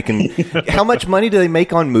 But you're making... How much money do they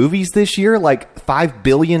make on movies this year? Like $5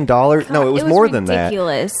 billion? No, it was more than that.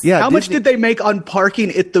 Ridiculous. Yeah, How much did they make on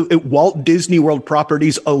parking at Walt Disney World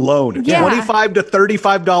properties alone? Yeah. $25 to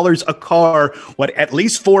 $35 a car. At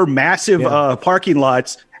least 4 massive parking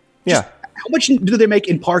lots. Yeah. How much do they make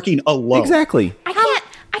in parking alone? Exactly.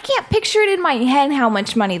 I can't picture it in my head how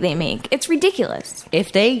much money they make. It's ridiculous.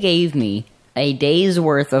 If they gave me a day's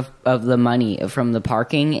worth of the money from the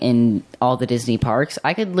parking in all the Disney parks,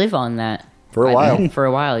 I could live on that. For a while. For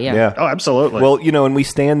a while, yeah. Yeah. Oh, absolutely. Well, and we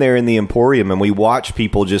stand there in the Emporium and we watch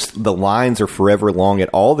people the lines are forever long at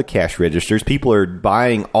all the cash registers. People are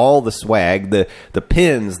buying all the swag, the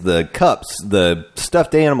pins, the cups, the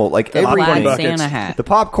stuffed animal, like everything. Black Santa hat. The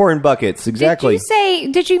popcorn buckets, exactly.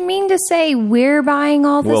 Did you mean to say we're buying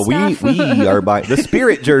all this stuff? Well, we are buying the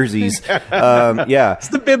Spirit jerseys. Yeah. It's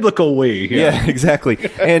the biblical we. Yeah, exactly.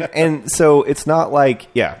 And so it's not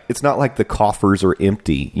like the coffers are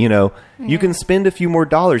empty, You can spend a few more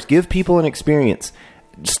dollars. Give people an experience.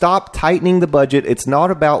 Stop tightening the budget. It's not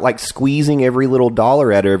about like squeezing every little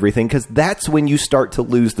dollar out of everything, because that's when you start to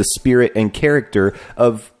lose the spirit and character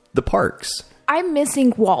of the parks. I'm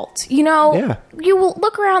missing Walt. You will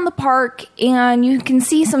look around the park and you can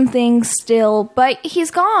see some things still, but he's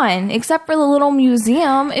gone. Except for the little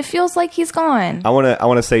museum, it feels like he's gone. I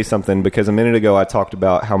want to say something, because a minute ago I talked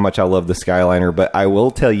about how much I love the Skyliner, but I will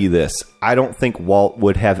tell you this. I don't think Walt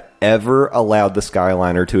would have ever allowed the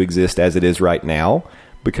Skyliner to exist as it is right now,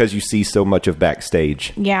 because you see so much of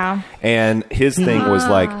backstage. Yeah. And his thing was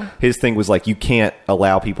like you can't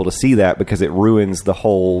allow people to see that because it ruins the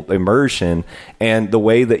whole immersion. And the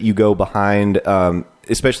way that you go behind,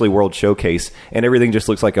 especially World Showcase, and everything just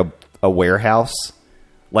looks like a warehouse,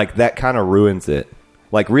 like that kind of ruins it.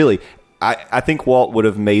 Like really, I think Walt would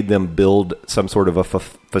have made them build some sort of a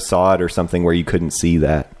facade or something where you couldn't see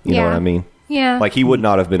that. You know what I mean? Yeah. Like he would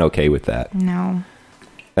not have been okay with that. No.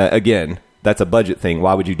 Again, that's a budget thing.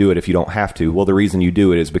 Why would you do it if you don't have to? Well, the reason you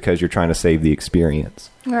do it is because you're trying to save the experience.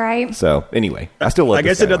 Right. So, anyway, I still love I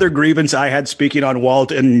guess another grievance I had, speaking on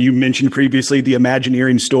Walt, and you mentioned previously the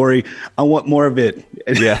Imagineering story. I want more of it.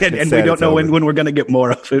 Yeah, and we don't know when we're going to get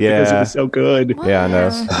more of it because it was so good. Yeah, I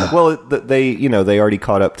know. Well, they already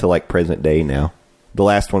caught up to like present day now. The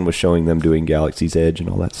last one was showing them doing Galaxy's Edge and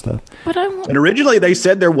all that stuff. But and originally they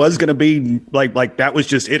said there was going to be like that was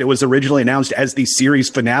just it. It was originally announced as the series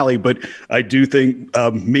finale, but I do think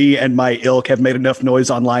me and my ilk have made enough noise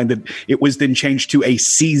online that it was then changed to a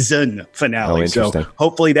season finale. So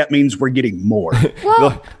hopefully that means we're getting more.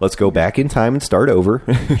 Well, let's go back in time and start over.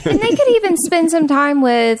 And they could even spend some time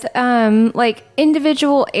with like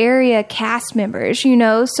individual area cast members,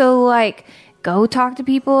 so like go talk to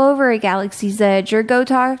people over at Galaxy's Edge, or go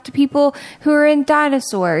talk to people who are in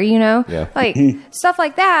Dinosaur, like stuff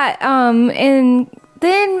like that. And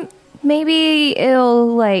then maybe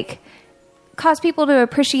it'll like cause people to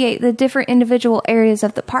appreciate the different individual areas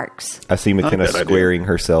of the parks. I see McKenna squaring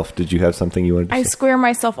herself. Did you have something you wanted to say? I square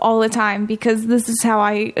myself all the time because this is how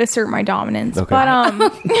I assert my dominance. Okay.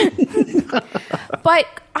 But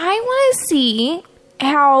I want to see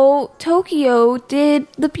how Tokyo did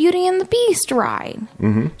the Beauty and the Beast ride.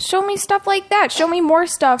 Mm-hmm. Show me stuff like that. Show me more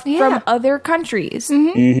stuff from other countries.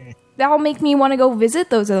 Mm-hmm. Mm-hmm. That'll make me want to go visit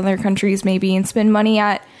those other countries maybe and spend money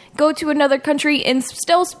go to another country and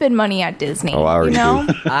still spend money at Disney. Oh, I already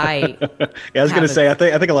do. I was going to say, I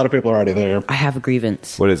think a lot of people are already there. I have a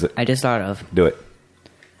grievance. What is it? I just thought of. Do it.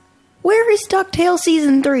 Where is DuckTales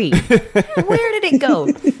Season 3? Where did it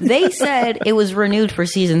go? They said it was renewed for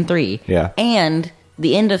Season 3. Yeah. And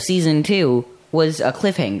the end of Season 2 was a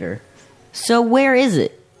cliffhanger. So where is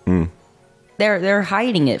it? They're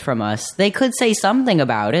hiding it from us. They could say something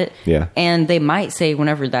about it. Yeah. And they might say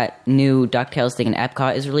whenever that new DuckTales thing in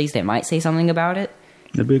Epcot is released, they might say something about it.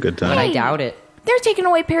 That'd be a good time. But I doubt it. They're taking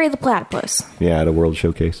away Perry the Platypus. Yeah, at a World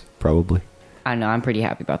Showcase, probably. I know. I'm pretty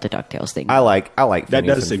happy about the DuckTales thing. I like that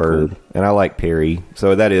Phineas and Ferb, and I like Perry,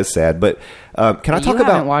 so that is sad. But can I talk about? You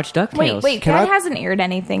haven't watched DuckTales. Wait, that hasn't aired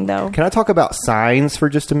anything though. Can I talk about signs for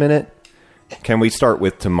just a minute? Can we start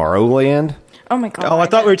with Tomorrowland? Oh my god! Oh, I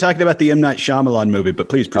thought we were talking about the M. Night Shyamalan movie, but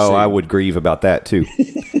please proceed. Oh, I would grieve about that too.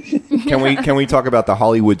 Can we talk about the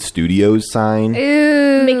Hollywood Studios sign?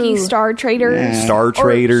 Ooh. Making Star Traders. Star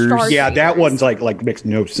Traders. Yeah, that one's like makes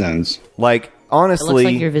no sense. Like honestly, It looks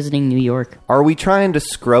like you're visiting New York. are we trying to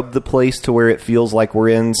scrub the place to where it feels like we're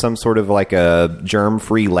in some sort of like a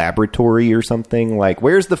germ-free laboratory or something? Like,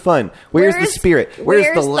 where's the fun? Where's the spirit?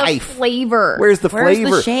 Where's the life? Flavor? Where's the Where's the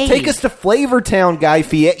flavor? shade? Take us to Flavor Town, Guy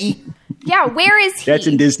Fieri. Yeah, where is he? That's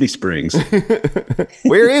in Disney Springs.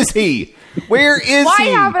 Where is he? Where is Why he?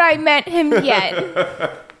 haven't I met him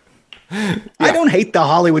yet? I don't hate the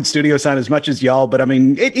Hollywood studio sign as much as y'all, but I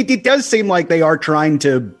mean, it does seem like they are trying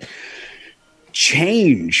to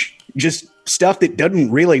change just stuff that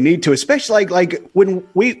doesn't really need to, especially like when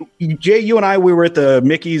Jay, you and I, we were at the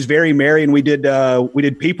Mickey's Very Merry and we did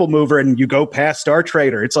People Mover, and you go past Star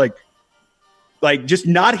Trader. It's like just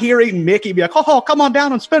not hearing Mickey be like, oh, come on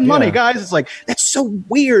down and spend money, guys. It's like, that's so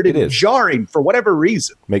weird and jarring for whatever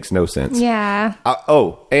reason. Makes no sense. Yeah.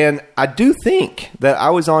 And I do think that I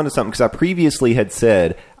was onto something, because I previously had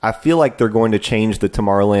said I feel like they're going to change the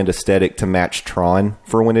Tomorrowland aesthetic to match Tron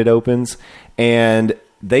for when it opens. And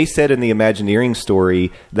they said in the Imagineering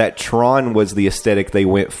story that Tron was the aesthetic they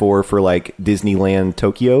went for like Disneyland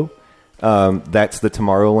Tokyo. That's the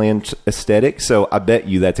Tomorrowland aesthetic. So I bet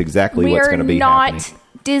you that's exactly what's going to be happening. We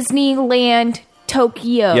are not Disneyland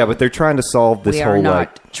Tokyo. Yeah, but they're trying to solve this whole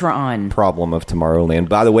Tron problem of Tomorrowland.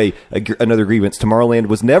 By the way, another grievance: Tomorrowland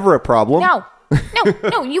was never a problem.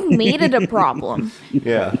 No, you made it a problem.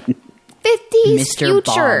 Yeah. 50s Mr.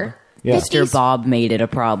 future. Bob. Yeah. Mr. Bob made it a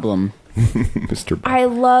problem. Mr. Bob. I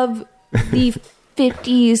love the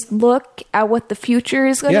 50s look at what the future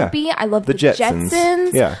is going to be. I love the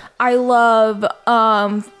Jetsons. Yeah. I love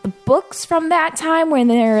the books from that time when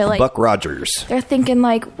they're like Buck Rogers. They're thinking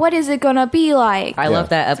like, what is it going to be like? I love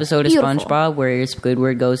that episode of SpongeBob where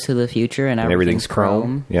Squidward goes to the future and everything's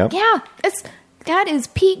chrome. Yeah. Yeah. That is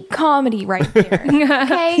peak comedy right there.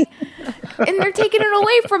 Okay? And they're taking it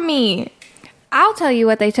away from me. I'll tell you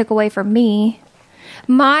what they took away from me.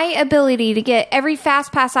 My ability to get every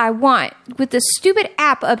fast pass I want with the stupid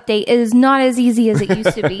app update is not as easy as it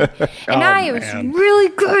used to be. And I was really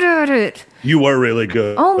good at it. You were really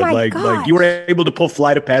good. Oh my God. Like you were able to pull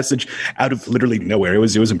Flight of Passage out of literally nowhere. It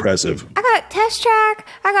was impressive. I got Test Track,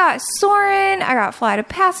 I got Soarin', I got Flight of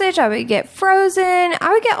Passage, I would get Frozen,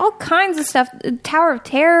 I would get all kinds of stuff. Tower of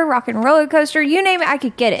Terror, Rock and Roller Coaster, you name it, I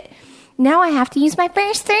could get it. Now I have to use my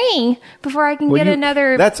first three before I can get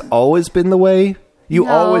another. That's always been the way. You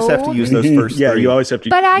always have to use those first three. Yeah, you always have to.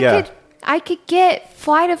 But I could get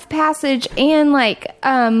Flight of Passage and like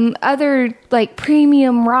other like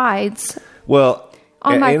premium rides. Well,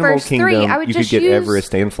 on my Animal first Kingdom, three, I would you just could get use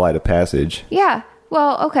Everest and Flight of Passage. Yeah.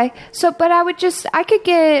 Well, okay. So, but I could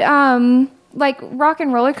get like Rock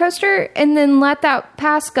and Roller Coaster and then let that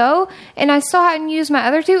pass go, and I still hadn't used my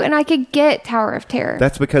other two, and I could get Tower of Terror.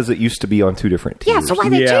 That's because it used to be on two different tiers. Yeah, so why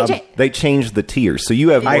they change it? They changed the tiers, so you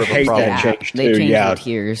have more I of a hate problem. that change They too. changed Yeah. the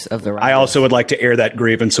tiers of the ride. I also would like to air that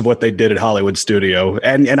grievance of what they did at Hollywood Studio.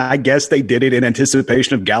 And I guess they did it in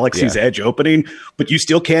anticipation of Galaxy's Edge opening, but you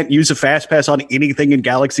still can't use a fast pass on anything in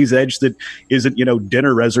Galaxy's Edge that isn't,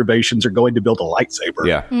 dinner reservations or going to build a lightsaber.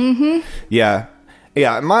 Yeah. Mm-hmm. Yeah.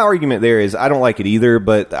 Yeah, my argument there is I don't like it either,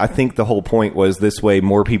 but I think the whole point was this way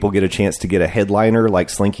more people get a chance to get a headliner like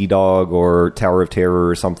Slinky Dog or Tower of Terror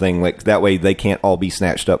or something. Like that way they can't all be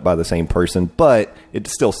snatched up by the same person, but it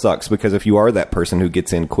still sucks because if you are that person who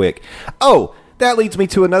gets in quick. Oh, that leads me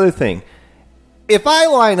to another thing. If I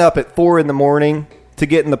line up at 4 a.m. to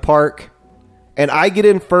get in the park and I get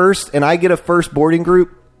in first and I get a first boarding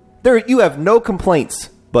group, you have no complaints,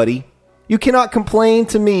 buddy. You cannot complain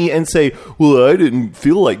to me and say, well, I didn't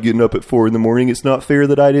feel like getting up at 4 a.m. It's not fair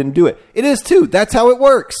that I didn't do it. It is too. That's how it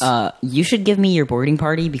works. You should give me your boarding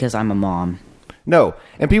party because I'm a mom. No.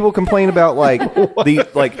 And people complain about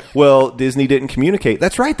well, Disney didn't communicate.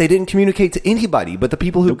 That's right. They didn't communicate to anybody. But the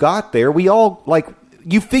people who got there, we all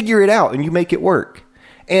you figure it out and you make it work.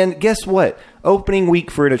 And guess what? Opening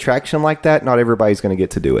week for an attraction like that, not everybody's going to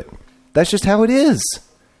get to do it. That's just how it is.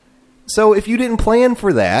 So if you didn't plan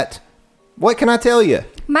for that, what can I tell you?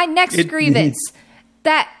 My next grievance,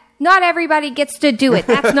 that not everybody gets to do it.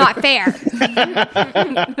 That's not fair.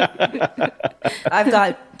 I've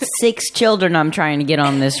got 6 children I'm trying to get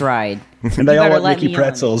on this ride. And they all want Mickey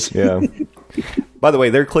pretzels. Yeah. By the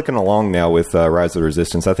way, they're clicking along now with Rise of the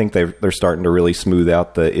Resistance. I think they're starting to really smooth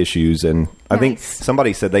out the issues, and I think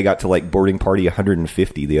somebody said they got to boarding party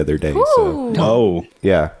 150 the other day. Ooh. So,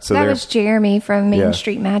 yeah. So that was Jeremy from Main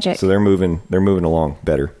Street Magic. So they're moving along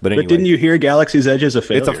better. But anyway, didn't you hear Galaxy's Edge is a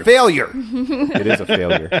failure? It's a failure. It is a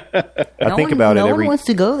failure. I think about it No one wants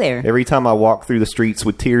to go there. Every time I walk through the streets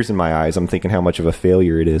with tears in my eyes, I'm thinking how much of a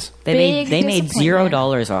failure it is. They made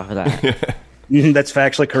 $0 off of that. That's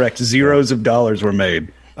factually correct. Zeros of dollars were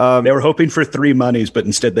made. They were hoping for 3 monies, but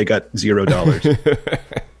instead they got $0.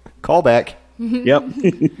 Call back. Yep.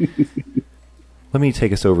 Let me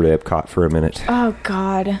take us over to Epcot for a minute. Oh,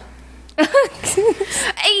 God.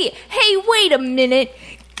 Hey, wait a minute.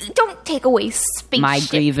 Don't take away spaceship My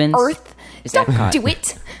grievance Earth. is Don't Epcot. do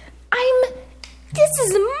it. This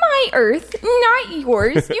is my Earth, not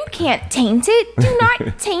yours. You can't taint it. Do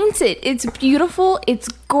not taint it. It's beautiful. It's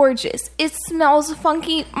gorgeous. It smells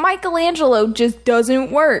funky. Michelangelo just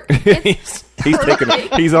doesn't work. It's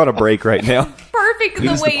He's on a break right now. perfect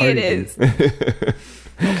the way it is.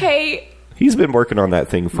 Okay. He's been working on that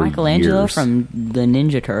thing for Michelangelo years. from the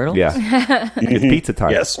Ninja Turtles. Yeah. It's pizza time.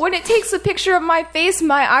 Yes. When it takes a picture of my face,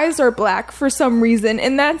 my eyes are black for some reason,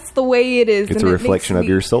 and that's the way it is. It's and a reflection of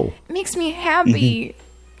your soul. It makes me happy.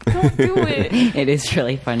 Don't do it. It is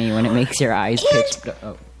really funny when it makes your eyes pitch.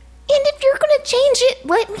 Oh. And if you're gonna change it,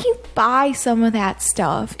 let me buy some of that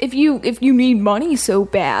stuff. If you need money so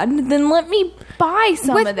bad, then let me buy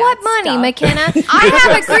some With of that what money, stuff. McKenna? I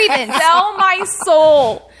have a grievance. Sell my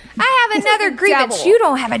soul. I have another grievance. devil. You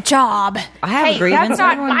don't have a job. I have a grievance. That's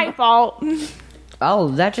not Everyone- my fault. Oh,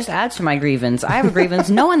 that just adds to my grievance. I have a grievance.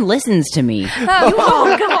 No one listens to me.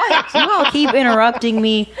 Oh, God. You all keep interrupting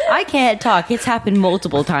me. I can't talk. It's happened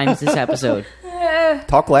multiple times this episode.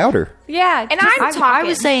 Talk louder. Yeah, and I'm talking. I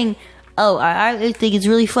was saying, oh, I think it's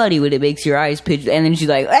really funny when it makes your eyes pitch. And then she's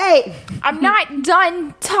like, hey! I'm not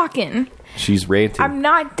done talking. She's ranting. I'm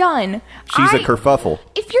not done. She's a kerfuffle.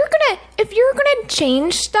 If you're gonna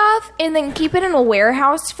change stuff and then keep it in a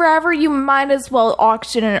warehouse forever, you might as well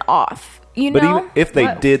auction it off. You But know? even if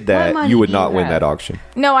they did what that, money you would do you not win have? that auction.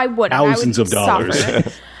 No, I wouldn't. Thousands I of would dollars.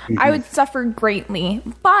 Suffer. I would suffer greatly.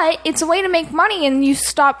 But it's a way to make money, and you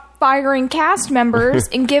stop firing cast members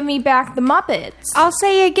and give me back the Muppets. I'll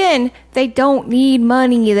say again, they don't need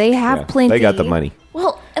money. They have Yeah, plenty. they got the money.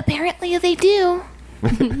 Well, apparently they do.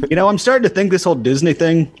 You know, I'm starting to think this whole Disney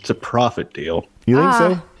thing, it's a profit deal. You think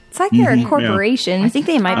so? It's like they're a corporation. I think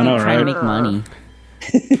they might be know, trying to right? make money.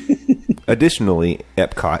 Additionally,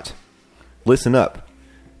 Epcot, listen up.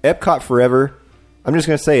 Epcot Forever, I'm just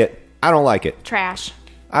going to say it. I don't like it. Trash.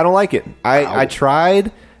 I don't like it. I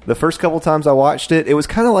tried the first couple times I watched it. It was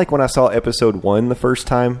kind of like when I saw episode 1 the first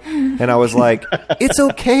time, and I was like, it's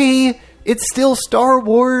okay. It's still Star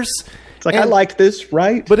Wars. It's like, I like this,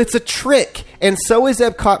 right? But it's a trick. And so is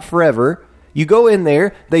Epcot Forever. You go in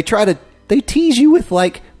there, they tease you with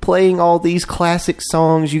like playing all these classic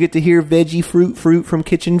songs. You get to hear Veggie Fruit from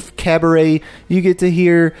Kitchen Cabaret. You get to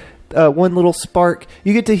hear One Little Spark.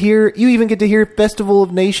 You even get to hear Festival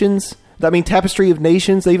of Nations. I mean, Tapestry of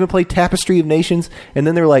Nations. They even play Tapestry of Nations. And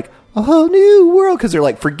then they're like, a whole new world. Because they're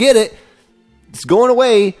like, forget it. It's going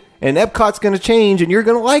away. And Epcot's going to change, and you're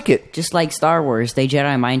going to like it. Just like Star Wars, they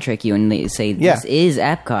Jedi mind trick you and they say, this is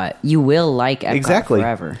Epcot. You will like Epcot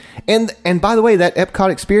forever. And by the way, that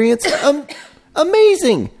Epcot experience,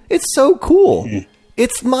 amazing. It's so cool.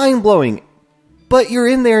 It's mind-blowing. But you're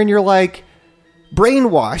in there and you're like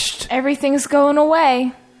brainwashed. Everything's going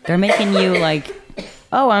away. They're making you like,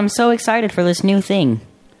 oh, I'm so excited for this new thing.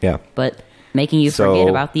 Yeah. But making you forget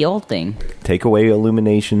about the old thing. Take away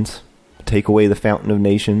Illuminations. Take away the Fountain of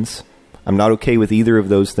Nations. I'm not okay with either of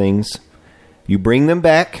those things. You bring them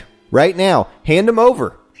back right now. Hand them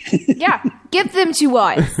over. Yeah, give them to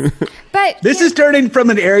us. But This is turning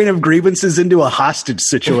from an airing of grievances into a hostage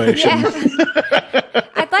situation.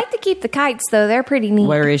 I'd like to keep the kites, though. They're pretty neat.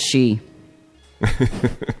 Where is she? I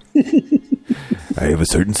have a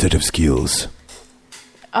certain set of skills.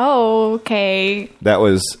 Oh, okay. That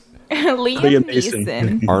was Liam Liam Neeson.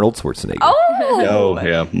 Neeson. Arnold Schwarzenegger. Oh,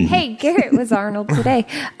 yeah. Hey, Garrett was Arnold today.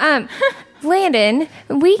 Landon,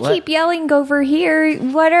 we keep yelling over here.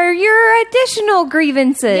 What are your additional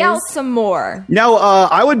grievances? Yell some more. Now,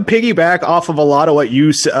 I would piggyback off of a lot of what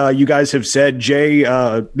you guys have said. Jay,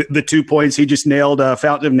 the 2 points he just nailed,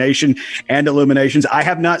 Fountain of Nation and Illuminations. I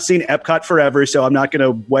have not seen Epcot Forever, so I'm not going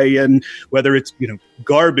to weigh in whether it's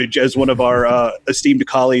garbage, as one of our esteemed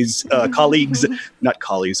colleagues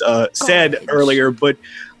said earlier. But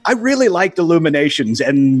I really liked Illuminations,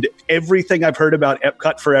 and everything I've heard about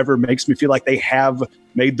Epcot Forever makes me feel like they have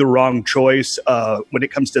made the wrong choice when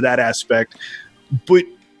it comes to that aspect. But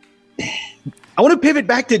I want to pivot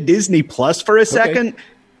back to Disney Plus for a second.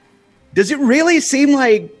 Does it really seem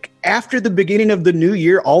like after the beginning of the new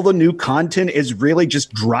year, all the new content is really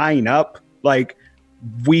just drying up? Like,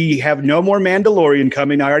 we have no more Mandalorian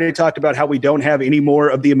coming. I already talked about how we don't have any more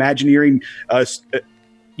of the Imagineering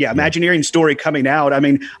Imagineering story coming out. I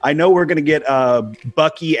mean, I know we're going to get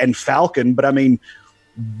Bucky and Falcon, but I mean,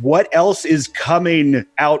 what else is coming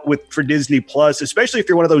out for Disney Plus, especially if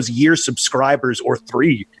you're one of those year subscribers or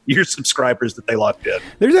 3-year subscribers that they locked in.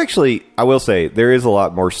 There's actually, I will say, there is a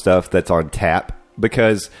lot more stuff that's on tap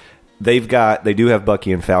because they do have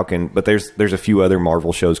Bucky and Falcon, but there's a few other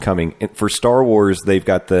Marvel shows coming. And for Star Wars, they've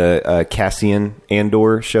got the Cassian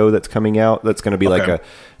Andor show that's coming out. That's going to be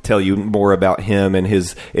tell you more about him and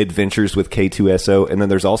his adventures with K2SO. And then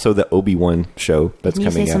there's also the Obi-Wan show that's coming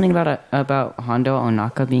out. Can you say something about Hondo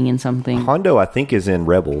Ohnaka being in something? Hondo, I think, is in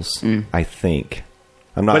Rebels. I think.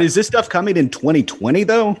 I'm not. But is this stuff coming in 2020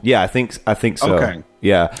 though? Yeah, I think so. Okay.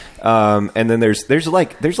 Yeah. And then there's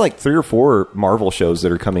like 3 or 4 Marvel shows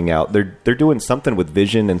that are coming out. They're doing something with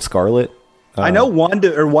Vision and Scarlet. I know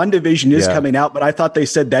WandaVision is coming out, but I thought they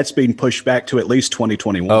said that's being pushed back to at least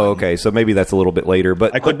 2021. Oh, okay. So maybe that's a little bit later,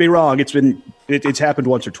 but I could be wrong. It's happened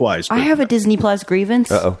once or twice. I have a Disney Plus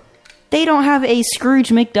grievance. Uh-oh. They don't have a Scrooge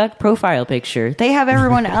McDuck profile picture. They have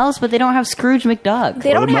everyone else, but they don't have Scrooge McDuck.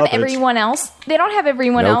 They don't have everyone else. They don't have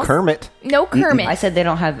everyone else. Kermit. No Kermit. I said they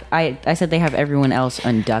don't have. I said they have everyone else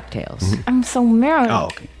on DuckTales. I'm so mad. Oh,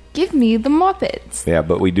 okay. Give me the Muppets. Yeah,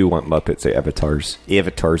 but we do want Muppets avatars.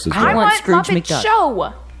 Avatars as well. I want Scrooge Muppet McDuck.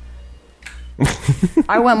 Show.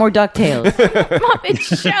 I want more DuckTales. Muppet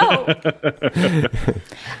Show.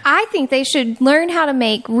 I think they should learn how to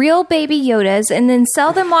make real Baby Yodas and then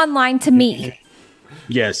sell them online to me.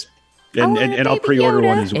 Yes. I want a And I'll Baby pre-order Yoda.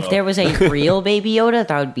 one as well. If there was a real Baby Yoda,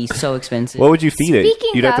 that would be so expensive. What would you feed it?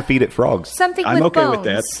 Speaking You'd have to of- feed it frogs. Something I'm with okay bones. with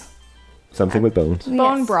that. Something with bones.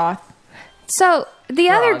 Bone Yes. broth. So the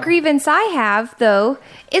other grievance I have, though,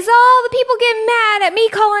 is all the people getting mad at me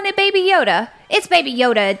calling it Baby Yoda. It's Baby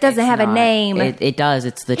Yoda. It doesn't have a Not. name. It does.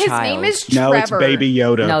 It's the His child. name is Trevor. No, it's Baby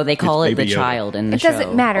Yoda. No, they call It's it the Baby Yoda. child in the It show.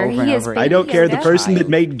 doesn't matter. over and He is over Baby I don't care. The Yoda. person that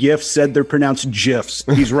made GIFs said they're pronounced GIFs.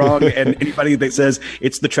 He's wrong, and anybody that says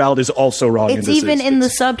it's the child is also wrong. It's in this even in the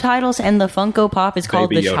instance. subtitles, and the Funko Pop is called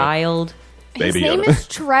Baby the Yoda. child. His Baby name Yoda. is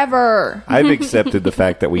Trevor. I've accepted the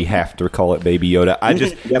fact that we have to call it Baby Yoda.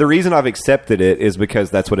 The reason I've accepted it is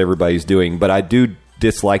because that's what everybody's doing. But I do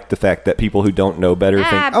dislike the fact that people who don't know better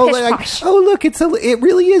think, pish-posh. look, it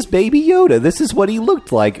really is Baby Yoda. This is what he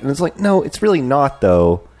looked like. And it's like, no, it's really not,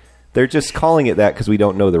 though. They're just calling it that because we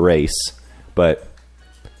don't know the race. But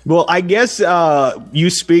Well, I guess you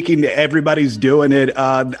speaking to everybody's doing it.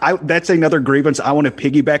 That's another grievance I want to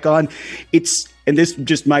piggyback on. And this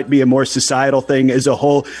just might be a more societal thing as a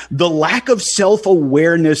whole, the lack of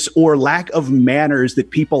self-awareness or lack of manners that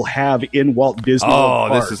people have in Walt Disney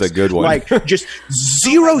World this parks. is a good one. Like, just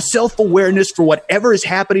zero self-awareness for whatever is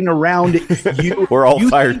happening around you. we're all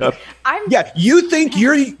fired up. Yeah, you think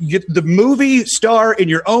you're the movie star in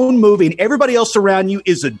your own movie, and everybody else around you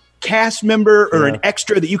is a cast member or an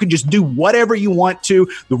extra that you can just do whatever you want to.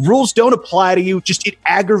 The rules don't apply to you. Just it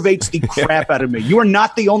aggravates the crap out of me. You are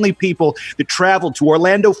not the only people that travel to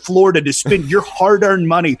Orlando, Florida to spend your hard-earned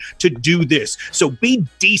money to do this. So be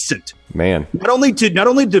decent. Man, Not only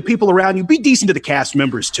to people around you, be decent to the cast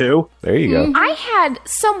members too. there you go. I had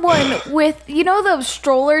someone with, those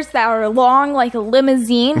strollers that are long like a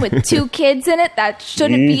limousine with 2 kids in it that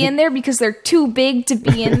shouldn't be in there because they're too big to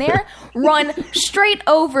be in there, run straight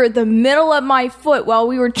over the middle of my foot while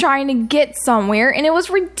we were trying to get somewhere, and it was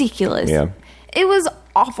ridiculous. Yeah. It was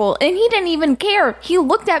awful, and he didn't even care. He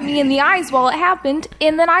looked at me in the eyes while it happened,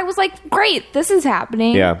 and then I was like, great, this is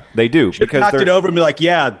happening. Yeah, they do. Because Knocked it they're, over and be like,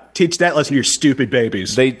 yeah, teach that lesson to your stupid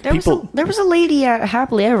babies. they There people. was a lady at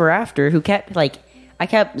Happily Ever After who kept I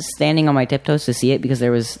kept standing on my tiptoes to see it because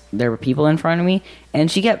there were people in front of me, and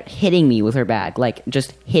she kept hitting me with her bag,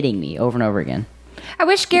 just hitting me over and over again. I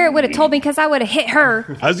wish Garrett would have told me because I would have hit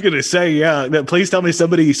her. I was going to say, yeah, please tell me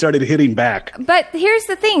somebody started hitting back. But here's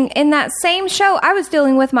the thing. In that same show, I was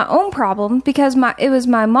dealing with my own problem because it was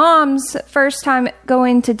my mom's first time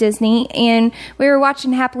going to Disney, and we were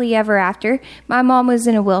watching Happily Ever After. My mom was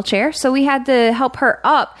in a wheelchair, so we had to help her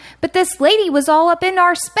up. But this lady was all up in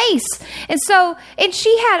our space. And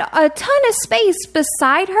she had a ton of space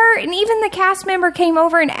beside her, and even the cast member came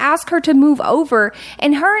over and asked her to move over.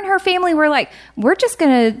 And her and her family were like, we're just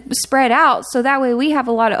going to spread out so that way we have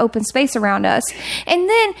a lot of open space around us. And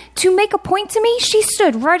then to make a point to me, she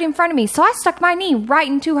stood right in front of me. So I stuck my knee right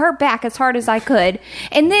into her back as hard as I could.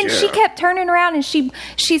 And then she kept turning around and she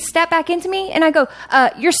stepped back into me. And I go,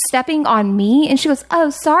 you're stepping on me? And she goes, oh,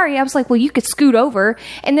 sorry. I was like, well, you could scoot over.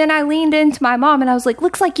 And then I leaned into my mom and I was like,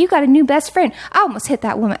 looks like you got a new best friend. I almost hit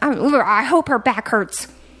that woman. I hope her back hurts.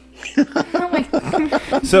 Oh my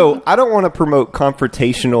So I don't want to promote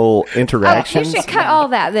confrontational We interactions. should cut all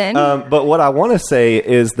that then. But what I want to say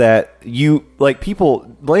is that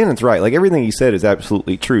Landon's right. Like, everything he said is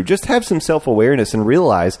absolutely true. Just have some self-awareness and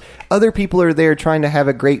realize other people are there trying to have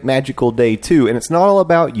a great magical day too. And it's not all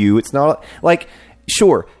about you. It's not like,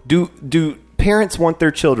 sure, do parents want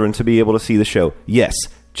their children to be able to see the show? Yes.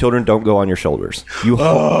 Children don't go on your shoulders. You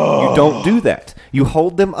don't do that. You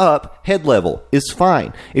hold them up. Head level is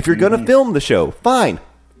fine. If you're going to film the show, fine.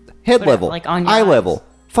 Head Put it, level, like, on your eye eyes. level,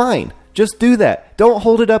 fine. Just do that. Don't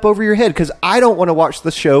hold it up over your head, because I don't want to watch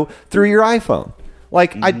the show through your iPhone.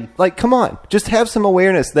 Come on. Just have some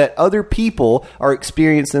awareness that other people are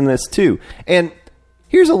experiencing this too. And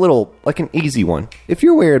here's a little, an easy one. If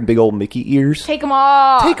you're wearing big old Mickey ears, Take them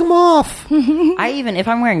off. take them off. If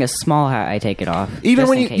I'm wearing a small hat, I take it off. Even just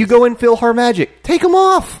when in you case. go in PhilharMagic, take them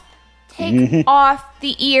off. Take off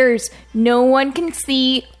the ears. No one can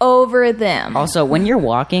see over them. Also, when you're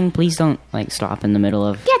walking, please don't stop in the middle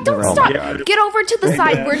of. Yeah, don't the road. stop. Get over to the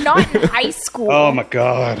side. We're not in high school. Oh my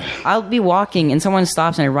God. I'll be walking and someone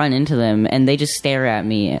stops and I run into them and they just stare at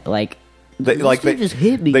me like. They just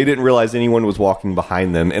hit me. They didn't realize anyone was walking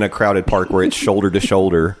behind them in a crowded park where it's shoulder to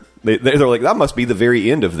shoulder. They're like, that must be the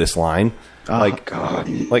very end of this line. God.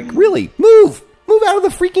 Really, move out of the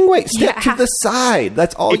freaking way. Step to the side.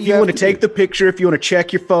 That's all. If you want to take the picture, if you want to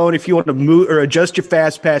check your phone, if you want to move or adjust your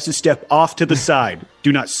fast passes, step off to the side.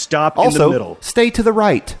 Do not stop in the middle. Stay to the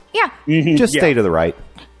right. Yeah. Just stay to the right.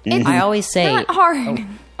 I always say. Not hard.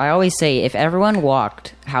 I always say if everyone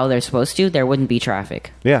walked how they're supposed to, there wouldn't be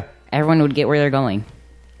traffic. Yeah. Everyone would get where they're going.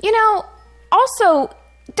 Also,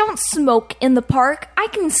 don't smoke in the park. I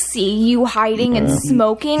can see you hiding and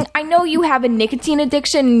smoking. I know you have a nicotine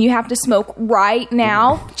addiction and you have to smoke right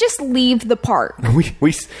now. Just leave the park.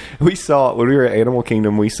 We saw, when we were at Animal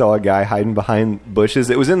Kingdom, we saw a guy hiding behind bushes.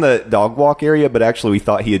 It was in the dog walk area, but actually we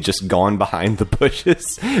thought he had just gone behind the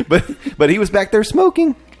bushes. But he was back there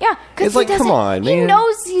smoking. Yeah, because It's come on, he man.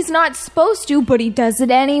 knows he's not supposed to, but he does it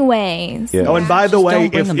anyways. Yeah. Oh, and by the Just way,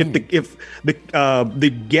 don't bring them if the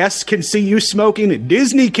guests can see you smoking,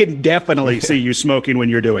 Disney can definitely see you smoking when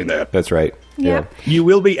you're doing that. That's right. Yeah. You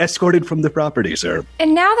will be escorted from the property, sir.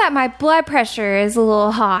 And now that my blood pressure is a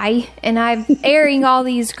little high and I'm airing all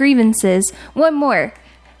these grievances, one more.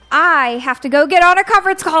 I have to go get on a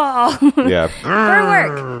conference call Yeah. for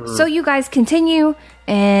work. So you guys continue,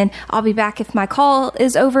 and I'll be back if my call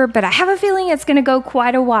is over, but I have a feeling it's going to go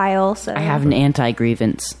quite a while. So I have an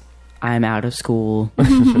anti-grievance. I'm out of school.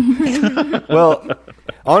 Well,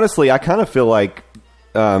 honestly, I kind of feel like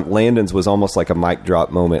Landon's was almost like a mic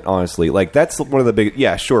drop moment, honestly. That's one of the big...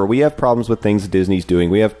 Yeah, sure, we have problems with things Disney's doing.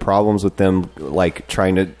 We have problems with them,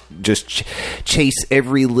 trying to just chase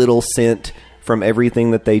every little cent from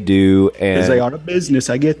everything that they do. Because they are a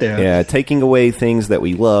business, I get that. Yeah, taking away things that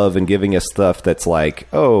we love and giving us stuff that's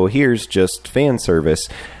oh, here's just fan service.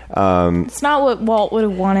 It's not what Walt would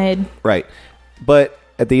have wanted. Right. But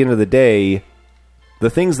at the end of the day,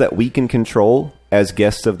 the things that we can control as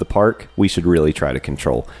guests of the park, we should really try to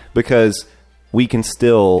control, because we can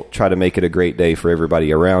still try to make it a great day for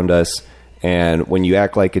everybody around us. And when you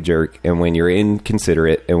act like a jerk, and when you're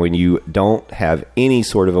inconsiderate, and when you don't have any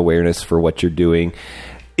sort of awareness for what you're doing,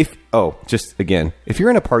 if you're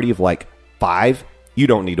in a party of 5, you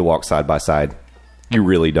don't need to walk side by side. You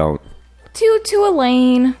really don't. To a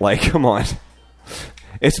lane. Come on.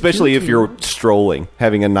 Especially if you're strolling,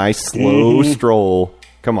 having a nice slow stroll.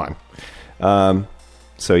 Come on.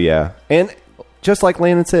 So yeah. And just like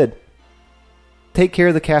Landon said, take care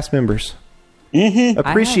of the cast members.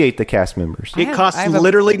 Appreciate the cast members. It costs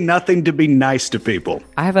literally nothing to be nice to people.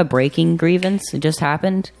 I have a breaking grievance. It just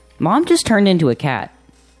happened. Mom just turned into a cat.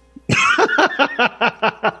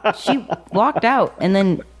 She walked out and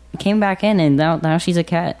then came back in, and now she's a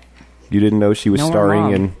cat. You didn't know she was No, we're starring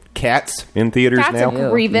wrong. in Cats in theaters That's now? a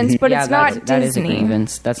grievance, but it's not that is a Disney.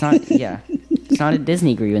 grievance. That's not, It's not a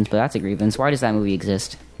Disney grievance, but that's a grievance. Why does that movie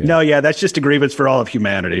exist? No, that's just a grievance for all of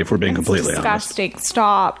humanity, if we're being completely honest. Disgusting.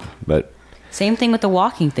 Stop. But Same thing with the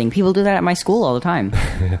walking thing. People do that at my school all the time.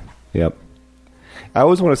 yep. I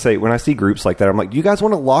always want to say, when I see groups like that, I'm like, do you guys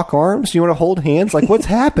want to lock arms? Do you want to hold hands? What's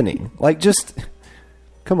happening? Just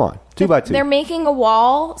come on, 2 by 2. They're making a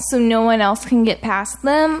wall so no one else can get past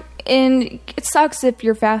them, and it sucks if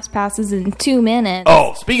your fast pass is in 2 minutes.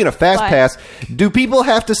 Oh, speaking of fast pass, do people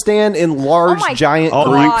have to stand in large, giant Oh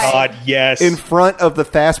my groups God, yes. in front of the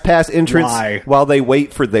fast pass entrance while they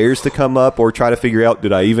wait for theirs to come up, or try to figure out,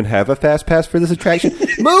 did I even have a fast pass for this attraction?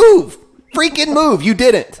 Move! Freaking move! You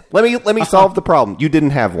didn't. Let me solve the problem. You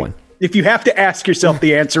didn't have one. If you have to ask yourself,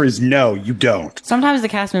 the answer is no, you don't. Sometimes the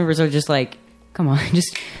cast members are just Come on,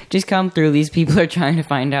 just come through. These people are trying to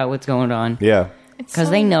find out what's going on. Yeah.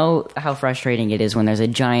 Because they know how frustrating it is when there's a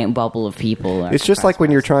giant bubble of people. It's just like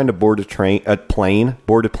when you're trying to board a plane,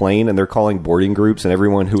 and they're calling boarding groups, and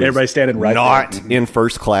everybody's standing right not there. in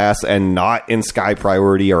first class and not in Sky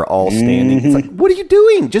Priority are all standing. It's like, what are you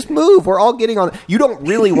doing? Just move. We're all getting on. You don't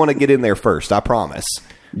really want to get in there first, I promise.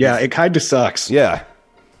 Yeah, it kind of sucks. Yeah.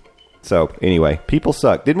 So, anyway, people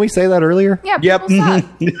suck. Didn't we say that earlier? Yeah, Yep. people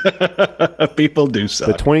suck. People do suck.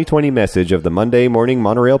 The 2020 message of the Monday Morning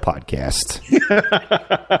Monorail podcast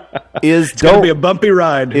is It's going to be a bumpy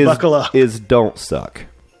ride. Buckle up. Is don't suck.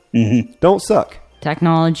 Mm-hmm. Don't suck.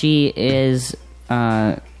 Technology is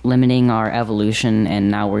limiting our evolution, and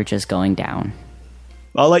now we're just going down.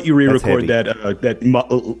 I'll let you re-record That's that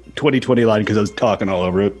 2020 line because I was talking all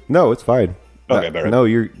over it. No, it's fine. Okay, all right. No,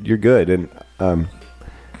 you're good. And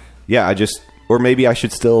yeah, or maybe I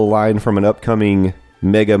should steal a line from an upcoming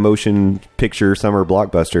mega motion picture summer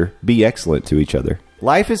blockbuster. Be excellent to each other.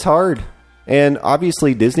 Life is hard. And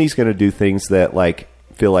obviously Disney's going to do things that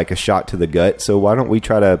feel like a shot to the gut. So why don't we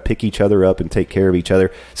try to pick each other up and take care of each other?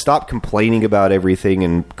 Stop complaining about everything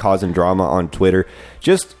and causing drama on Twitter.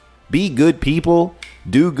 Just be good people,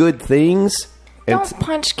 do good things. Don't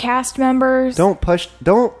punch cast members. Don't punch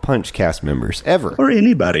cast members ever. Or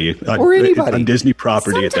anybody. On Disney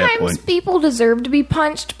property at that point. Sometimes people deserve to be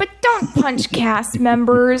punched, but don't punch cast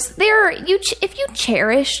members. If you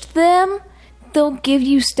cherished them, they'll give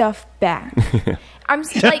you stuff back. I'm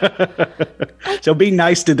like, so be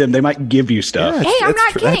nice to them. They might give you stuff. hey, I'm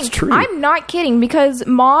not kidding. That's true. I'm not kidding because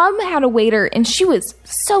Mom had a waiter and she was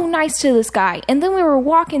so nice to this guy. And then we were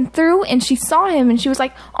walking through and she saw him and she was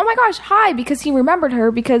like, "Oh my gosh, hi!" Because he remembered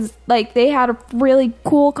her because they had a really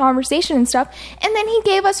cool conversation and stuff. And then he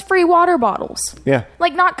gave us free water bottles. Yeah,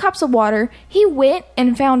 Not cups of water. He went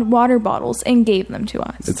and found water bottles and gave them to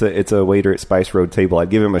us. it's a waiter at Spice Road Table. I'd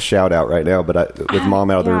give him a shout out right now, but with Mom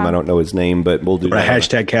out of the room, I don't know his name, but we'll do Or a that.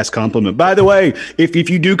 hashtag cast compliment. By the way, if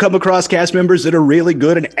you do come across cast members that are really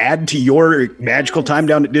good and add to your magical time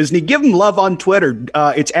down at Disney, give them love on Twitter.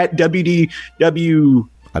 It's at WDW.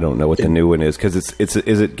 I don't know what the new one is because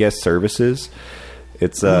is it guest services?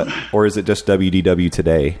 It's or is it just WDW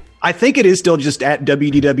Today? I think it is still just at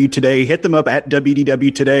WDW Today. Hit them up at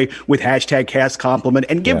WDW Today with hashtag cast compliment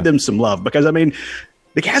and give them some love because, I mean,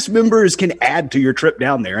 the cast members can add to your trip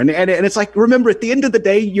down there. And it's like, remember, at the end of the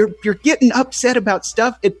day, you're getting upset about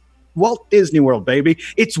stuff at Walt Disney World, baby.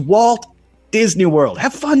 It's Walt Disney World.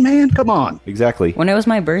 Have fun, man. Come on. Exactly. When it was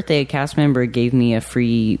my birthday, a cast member gave me a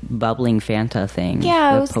free bubbling Fanta thing.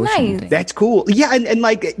 Yeah, the it was potion nice. thing. That's cool. Yeah, and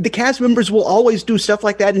the cast members will always do stuff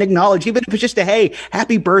like that and acknowledge, even if it's just a, hey,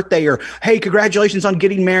 happy birthday, or hey, congratulations on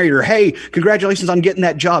getting married, or hey, congratulations on getting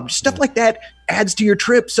that job. Just stuff like that adds to your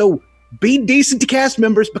trip. So be decent to cast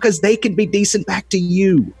members because they can be decent back to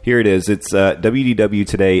you. Here it is. It's WDW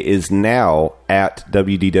Today is now at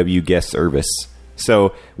WDW Guest Service.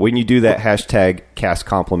 So when you do that hashtag cast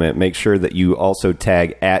compliment, make sure that you also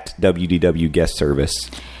tag at WDW Guest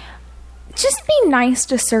Service. Just be nice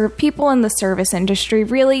to serve people in the service industry.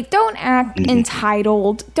 Really, don't act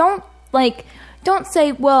entitled. Don't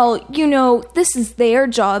say, well, this is their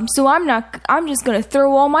job, so I'm just going to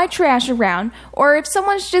throw all my trash around. Or if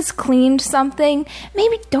someone's just cleaned something,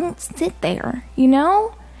 maybe don't sit there,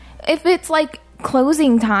 If it's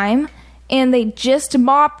closing time and they just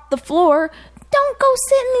mopped the floor, don't go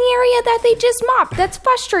sit in the area that they just mopped. That's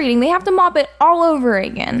frustrating. They have to mop it all over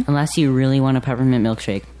again. Unless you really want a peppermint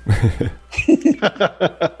milkshake.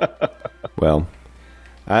 Well,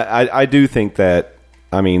 I do think that,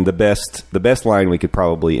 I mean, the best line we could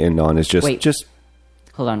probably end on is just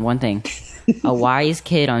hold on, one thing. A wise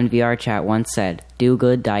kid on VR chat once said, "Do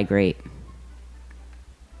good, die great."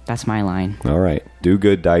 That's my line. all right. Do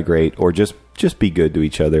good, die great, or just be good to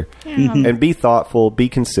each other. And be thoughtful, be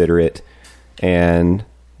considerate, and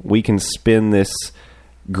we can spin this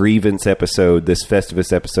grievance episode, this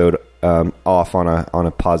Festivus episode, off on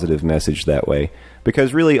a positive message that way.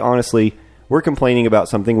 Because really, honestly, we're complaining about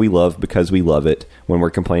something we love because we love it when we're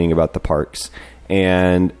complaining about the parks.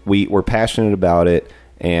 And we're passionate about it,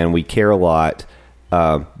 and we care a lot.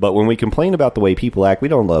 But when we complain about the way people act, we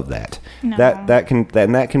don't love that. No. That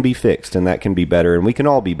can be fixed, and that can be better, and we can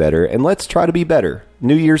all be better. And let's try to be better.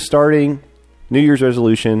 New Year's starting, New Year's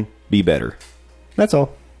resolution, be better. That's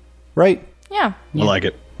all. Right? Yeah. I like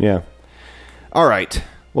it. Yeah. All right.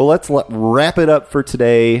 Well, let's wrap it up for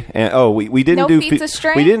today. And we didn't do feats of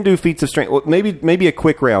strength? We didn't do feats of strength. Well, maybe a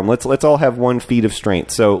quick round. Let's all have one feat of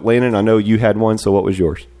strength. So, Landon, I know you had one. So, what was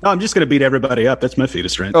yours? Oh, I'm just going to beat everybody up. That's my feat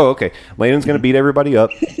of strength. Oh, okay. Landon's going to beat everybody up.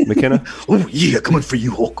 McKenna? Oh, yeah, coming for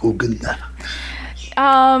you, Hulk Hogan.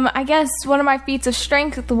 I guess one of my feats of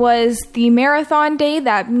strength was the marathon day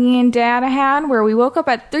that me and Dad had, where we woke up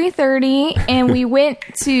at 3:30 and we went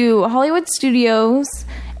to Hollywood Studios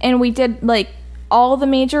and we did like all the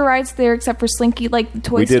major rides there except for Slinky, like the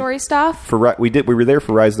Toy Story stuff. We were there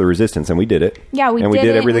for Rise of the Resistance, and we did it. Yeah, we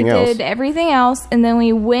did everything else. We did everything else, and then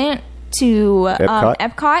we went to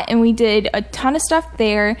Epcot, and we did a ton of stuff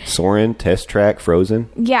there. Soarin', Test Track, Frozen.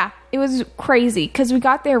 Yeah, it was crazy because we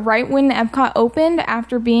got there right when Epcot opened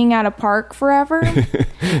after being at a park forever.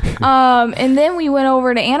 And then we went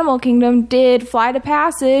over to Animal Kingdom, did Flight of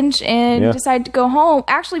Passage, and decided to go home.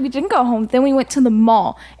 Actually, we didn't go home. Then we went to the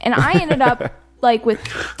mall, and I ended up like with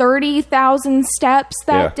 30,000 steps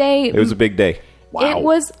that day. It was a big day. Wow. It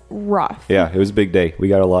was rough. Yeah, it was a big day. We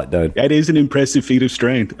got a lot done. That is an impressive feat of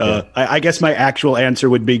strength. I guess my actual answer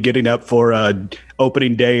would be getting up for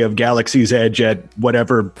opening day of Galaxy's Edge at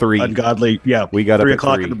whatever 3 ungodly. Yeah, we got 3 up at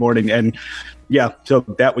o'clock 3 in the morning, and so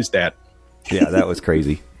that was that. Yeah, that was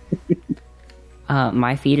crazy.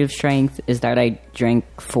 My feat of strength is that I drank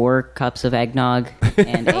 4 cups of eggnog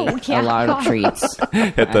and ate a lot of treats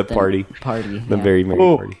at the party. The very merry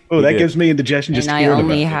party. Oh, that gives me indigestion just hearing about it.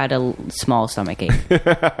 And I only had a small stomach ache.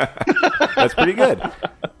 That's pretty good.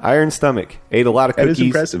 Iron stomach. Ate a lot of cookies. That is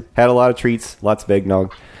impressive. Had a lot of treats. Lots of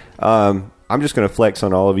eggnog. I'm just going to flex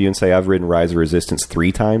on all of you and say I've ridden Rise of Resistance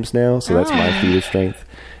 3 times now, so that's my feat of strength.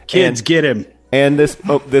 Kids, get him. And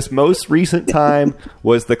this most recent time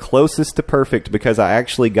was the closest to perfect because I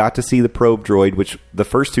actually got to see the probe droid, which the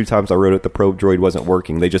first 2 times I rode it, the probe droid wasn't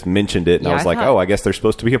working. They just mentioned it, and I was like, I guess there's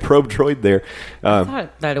supposed to be a probe droid there. I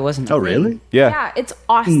thought that it wasn't. Oh, really? Yeah, it's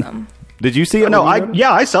awesome. Did you see it? No,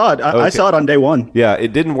 I saw it. I saw it on day 1. Yeah,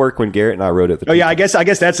 it didn't work when Garrett and I rode it. I guess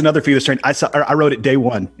that's another feat of strength. I rode it day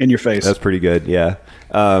 1 in your face. That's pretty good. Yeah,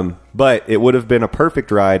 but it would have been a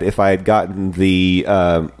perfect ride if I had gotten the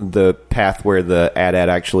path where the AT-AT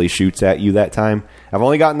actually shoots at you that time. I've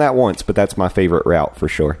only gotten that once, but that's my favorite route for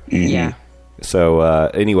sure. Mm-hmm. Yeah. So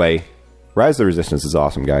anyway, Rise of the Resistance is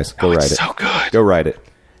awesome, guys. Go ride it. So good. Go ride it.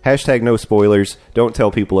 Hashtag no spoilers. Don't tell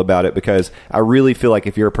people about it because I really feel like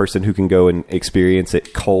if you're a person who can go and experience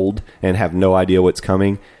it cold and have no idea what's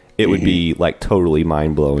coming, it would be like totally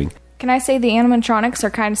mind-blowing. Can I say the animatronics are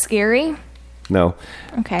kind of scary? No.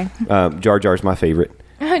 Okay. Jar Jar's my favorite.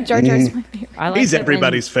 Jar Jar's my favorite. He's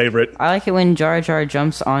everybody's favorite. I like it when Jar Jar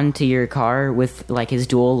jumps onto your car with like his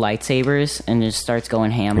dual lightsabers and just starts going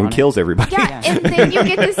ham on it. And kills everybody. Yeah, and then you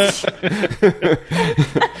get this...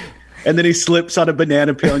 And then he slips on a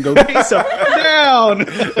banana peel and goes, "Peace up, down."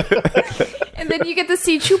 And then you get to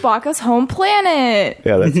see Chewbacca's home planet.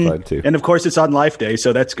 Yeah, that's fun too. And of course, it's on Life Day,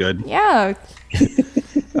 so that's good. Yeah.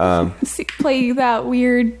 Play that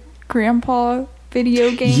weird grandpa video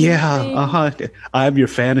game. Yeah, thing. I'm your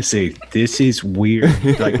fantasy. This is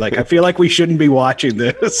weird. like I feel like we shouldn't be watching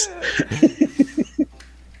this.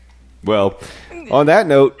 Well, on that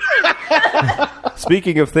note,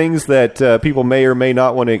 speaking of things that people may or may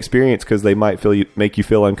not want to experience because they might make you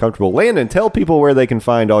feel uncomfortable, Landon, tell people where they can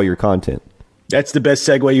find all your content. That's the best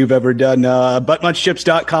segue you've ever done.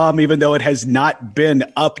 Buttmunchchips.com, even though it has not been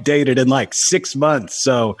updated in like 6 months.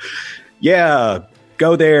 So, yeah,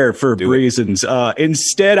 go there for reasons.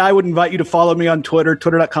 Instead, I would invite you to follow me on Twitter,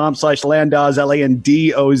 twitter.com/Landoz,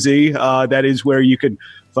 LANDOZ. That is where you can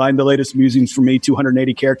find the latest musings from me,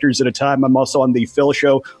 280 characters at a time. I'm also on the Phil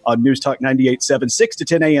Show on News Talk 98.7, 6 to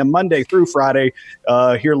 10 a.m. Monday through Friday,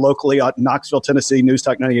 here locally at Knoxville, Tennessee, News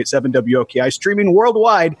Talk 98.7 WOKI, streaming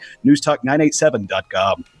worldwide,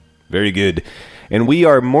 newstalk987.com. Very good. And we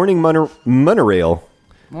are Morning Monorail.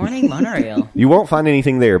 Morning Monorail. You won't find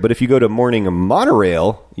anything there, but if you go to Morning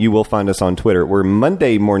Monorail, you will find us on Twitter. We're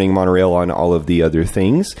Monday Morning Monorail on all of the other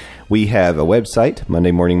things. We have a website,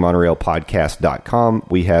 mondaymorningmonorailpodcast.com.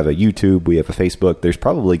 We have a YouTube. We have a Facebook. There's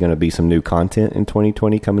probably going to be some new content in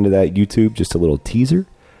 2020 coming to that YouTube. Just a little teaser,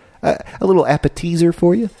 a little appetizer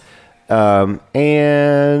for you.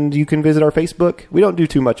 And you can visit our Facebook. We don't do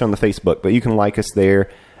too much on the Facebook, but you can like us there.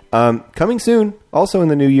 Coming soon, also in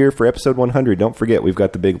the new year for episode 100. Don't forget, we've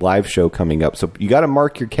got the big live show coming up. So you got to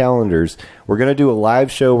mark your calendars. We're going to do a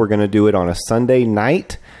live show. We're going to do it on a Sunday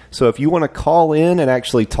night. So if you want to call in and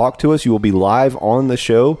actually talk to us, you will be live on the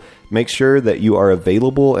show. Make sure that you are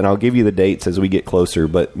available, and I'll give you the dates as we get closer.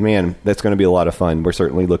 But, man, that's going to be a lot of fun. We're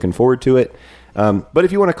certainly looking forward to it. But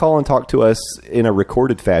if you want to call and talk to us in a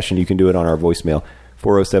recorded fashion, you can do it on our voicemail,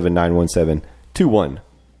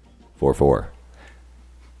 407-917-2144.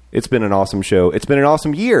 It's been an awesome show. It's been an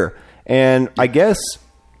awesome year. And I guess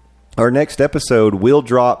our next episode will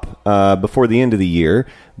drop before the end of the year.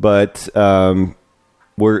 But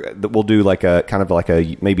we'll do like a kind of like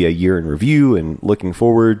maybe a year in review and looking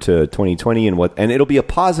forward to 2020 and it'll be a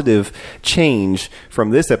positive change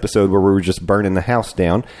from this episode where we were just burning the house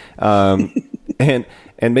down.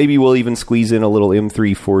 And maybe we'll even squeeze in a little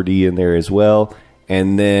M3 4D in there as well.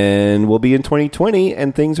 And then we'll be in 2020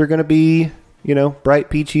 and things are going to be,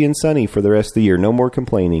 bright, peachy, and sunny for the rest of the year. No more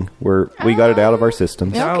complaining. We got it out of our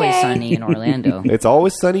systems. It's always sunny in Orlando. It's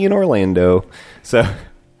always sunny in Orlando. So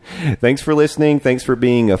thanks for listening. Thanks for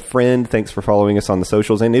being a friend. Thanks for following us on the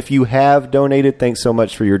socials. And if you have donated, thanks so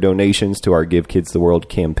much for your donations to our Give Kids the World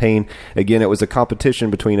campaign. Again, it was a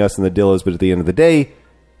competition between us and the Dillos, but at the end of the day,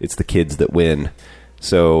 it's the kids that win.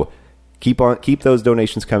 So keep those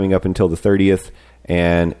donations coming up until the 30th.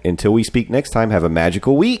 And until we speak next time, have a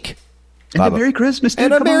magical week. And a Merry Christmas, dude.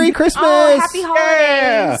 And a Merry Christmas. Oh, happy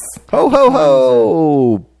holidays. Yeah. Ho, ho,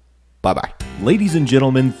 ho. Bye-bye. Ladies and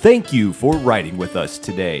gentlemen, thank you for riding with us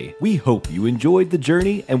today. We hope you enjoyed the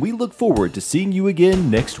journey, and we look forward to seeing you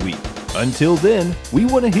again next week. Until then, we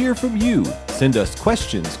want to hear from you. Send us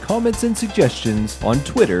questions, comments, and suggestions on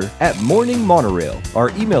Twitter at Morning Monorail.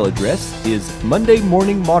 Our email address is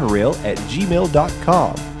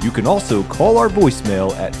mondaymorningmonorail@gmail.com. You can also call our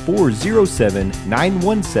voicemail at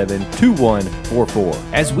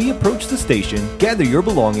 407-917-2144. As we approach the station, gather your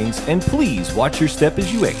belongings and please watch your step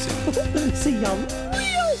as you exit. See y'all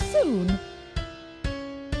real soon.